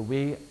because of the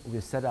way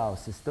we've set our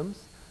systems,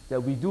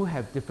 that we do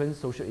have different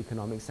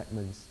socio-economic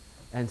segments.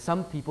 And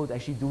some people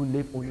actually do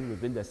live only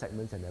within their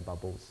segments and their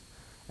bubbles.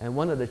 And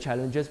one of the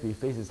challenges we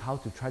face is how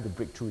to try to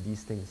break through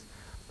these things.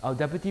 Our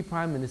Deputy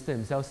Prime Minister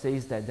himself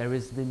says that there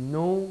has been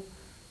no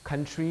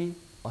country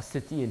or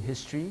city in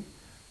history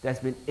that's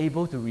been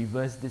able to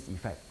reverse this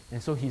effect.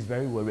 And so he's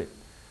very worried.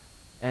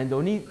 And the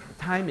only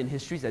time in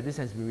history that this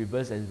has been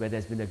reversed is where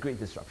there's been a great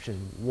disruption,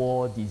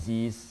 war,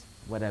 disease,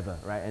 whatever,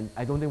 right? And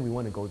I don't think we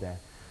want to go there.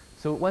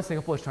 So what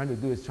Singapore is trying to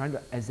do is trying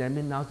to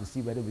examine now to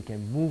see whether we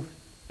can move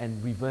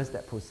and reverse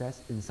that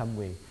process in some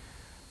way.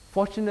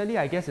 Fortunately,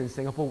 I guess in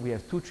Singapore we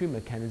have 2-3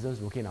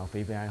 mechanisms working in our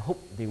favor, and I hope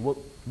they work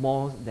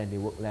more than they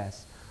work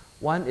less.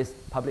 One is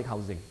public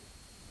housing.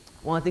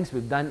 One of the things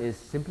we've done is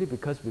simply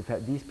because we've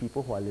had these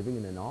people who are living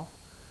in the north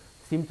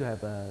seem to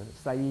have a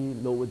slightly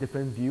lower,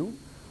 different view.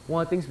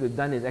 One of the things we've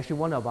done is actually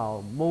one of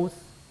our most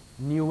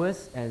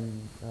newest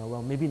and,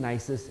 well, maybe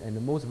nicest and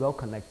the most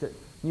well-connected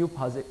new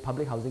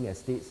public housing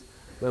estates,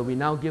 where we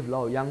now give a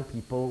lot of young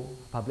people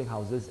public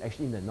houses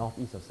actually in the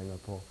northeast of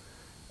Singapore.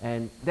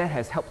 And that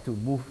has helped to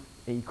move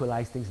and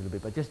equalize things a little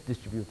bit, but just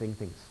distributing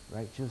things,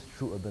 right, just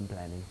through urban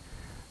planning.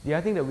 The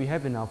other thing that we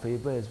have in our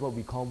favor is what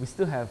we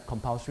still have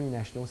compulsory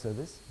national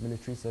service,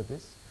 military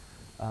service.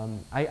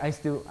 I'm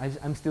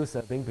still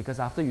serving, because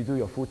after you do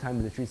your full-time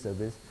military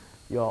service,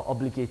 you're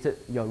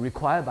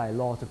required by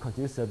law to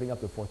continue serving up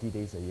to 40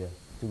 days a year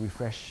to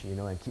refresh,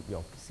 and keep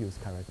your skills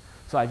current.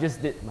 So I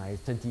just did my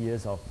 20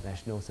 years of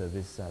national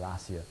service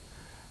last year.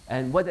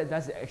 And what that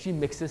does, it actually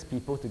mixes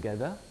people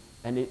together,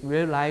 and it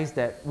realized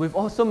that with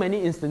so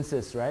many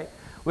instances, right?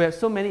 We have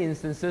so many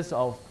instances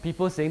of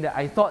people saying that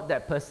I thought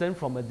that person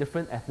from a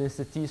different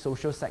ethnicity,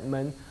 social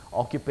segment,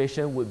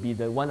 occupation would be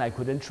the one I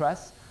couldn't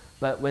trust.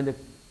 But when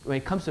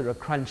it comes to the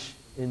crunch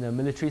in a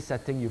military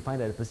setting, you find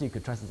that the person you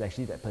could trust is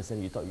actually that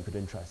person you thought you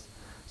couldn't trust.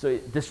 So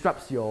it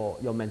disrupts your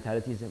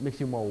mentalities, it makes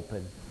you more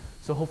open.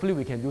 So So hopefully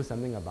we can do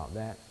something about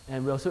that.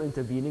 And we're also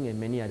intervening in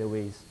many other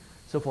ways.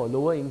 So for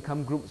lower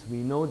income groups, we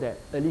know that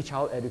early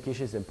child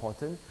education is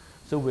important.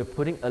 So we're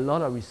putting a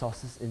lot of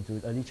resources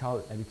into early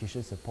child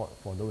education support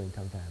for low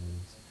income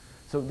families.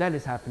 So that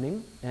is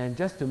happening. And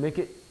just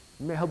to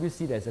help you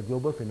see that it's a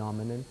global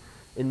phenomenon,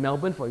 in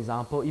Melbourne, for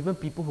example, even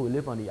people who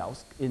live on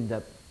in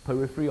the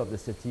periphery of the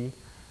city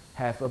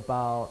have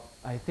about,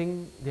 I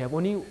think, they have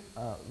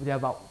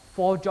about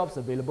 4 jobs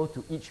available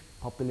to each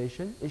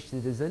population, each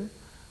citizen,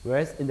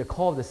 whereas in the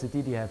core of the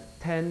city, they have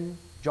 10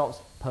 jobs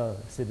per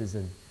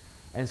citizen.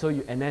 And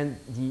then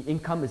the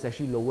income is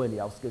actually lower in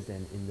the outskirts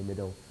than in the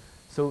middle.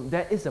 So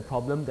that is a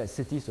problem that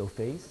cities will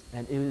face,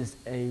 and it is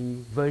a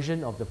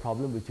version of the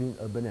problem between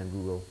urban and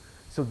rural.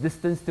 So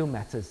distance still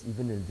matters,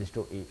 even in the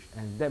digital age,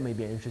 and that may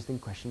be an interesting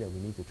question that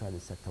we need to try to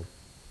settle.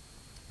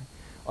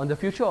 On the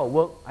future of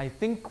work, I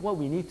think what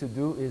we need to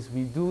do is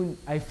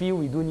I feel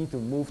we do need to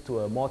move to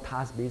a more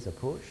task-based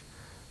approach.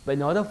 But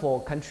in order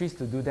for countries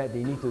to do that,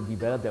 they need to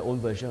develop their own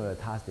version of a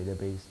task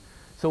database.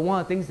 So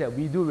one of the things that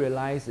we do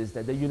realize is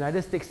that the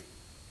United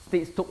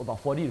States took about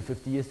 40 to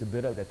 50 years to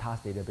build up the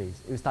task database.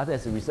 It started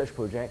as a research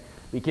project,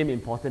 became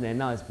important, and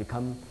now it's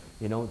become,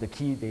 the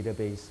key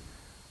database.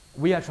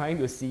 We are trying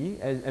to see,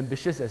 as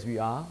ambitious as we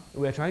are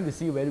trying to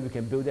see whether we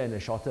can build that in a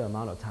shorter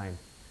amount of time.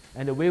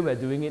 And the way we're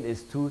doing it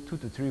is two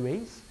to three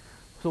ways.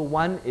 So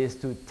one is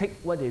to take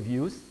what they've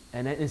used,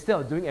 and then instead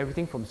of doing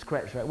everything from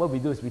scratch, right, what we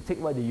do is we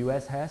take what the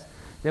US has,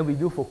 then we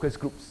do focus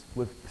groups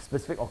with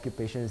specific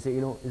occupation and say,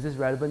 is this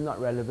relevant, not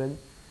relevant?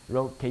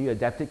 Can you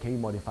adapt it, can you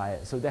modify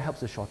it? So that helps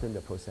to shorten the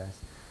process.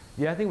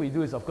 The other thing we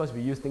do is, of course, we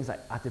use things like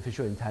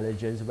artificial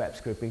intelligence, web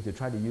scraping to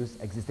try to use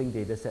existing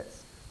data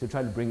sets to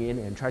try to bring in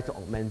and try to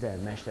augment them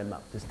and mash them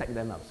up, to stack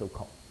them up,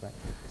 so-called. Right?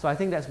 So I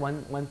think that's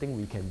one thing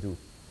we can do.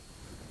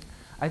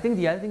 I think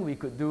the other thing we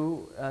could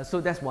do,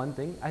 so that's one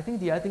thing. I think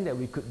the other thing that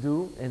we could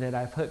do, and that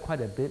I've heard quite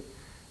a bit,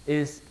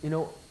 is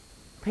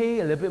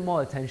pay a little bit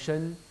more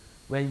attention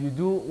when you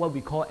do what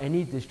we call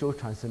any digital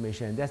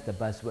transformation, and that's the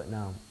buzzword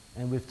now.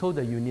 And we've told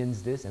the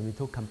unions this, and we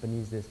told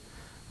companies this.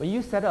 When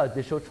you set up a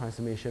digital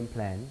transformation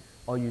plan,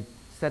 or you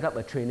set up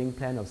a training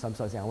plan of some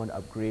sort, saying I want to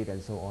upgrade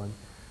and so on,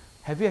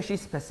 have you actually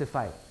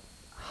specified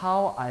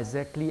how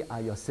exactly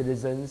are your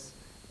citizens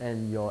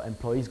and your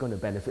employees going to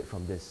benefit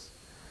from this?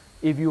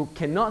 If you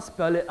cannot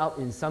spell it out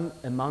in some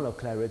amount of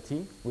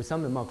clarity,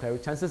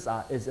 chances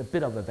are it's a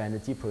bit of a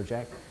vanity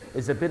project.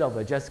 It's a bit of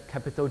a just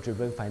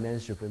capital-driven,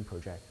 finance-driven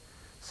project.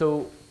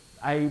 So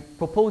I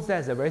propose that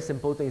as a very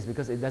simple thing, is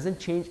because it doesn't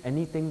change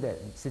anything that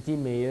city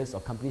mayors or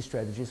company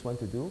strategists want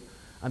to do.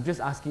 I'm just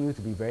asking you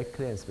to be very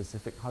clear and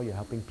specific how you're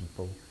helping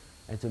people,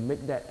 and to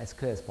make that as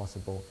clear as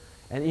possible.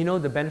 And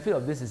the benefit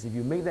of this is if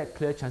you make that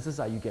clear, chances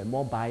are you get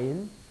more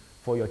buy-in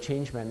for your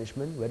change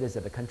management, whether it's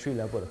at the country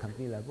level or the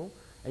company level,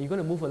 and you're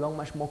going to move along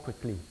much more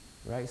quickly,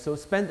 right? So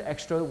spend the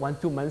extra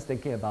 1-2 months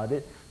thinking about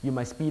it, you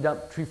might speed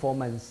up 3-4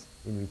 months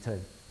in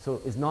return.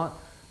 So it's not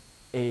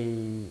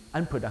an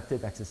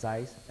unproductive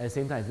exercise, at the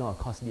same time it's not a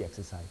costly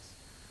exercise.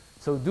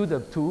 So do the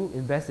two,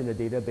 invest in the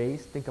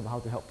database, think about how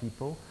to help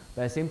people,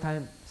 but at the same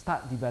time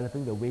start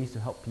developing the ways to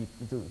help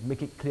people, to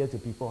make it clear to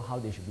people how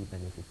they should be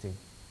benefiting.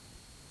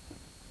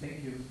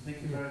 Thank you.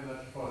 Thank you very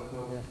much for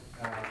the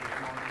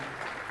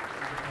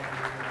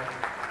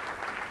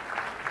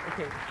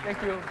Okay,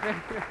 thank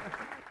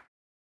you.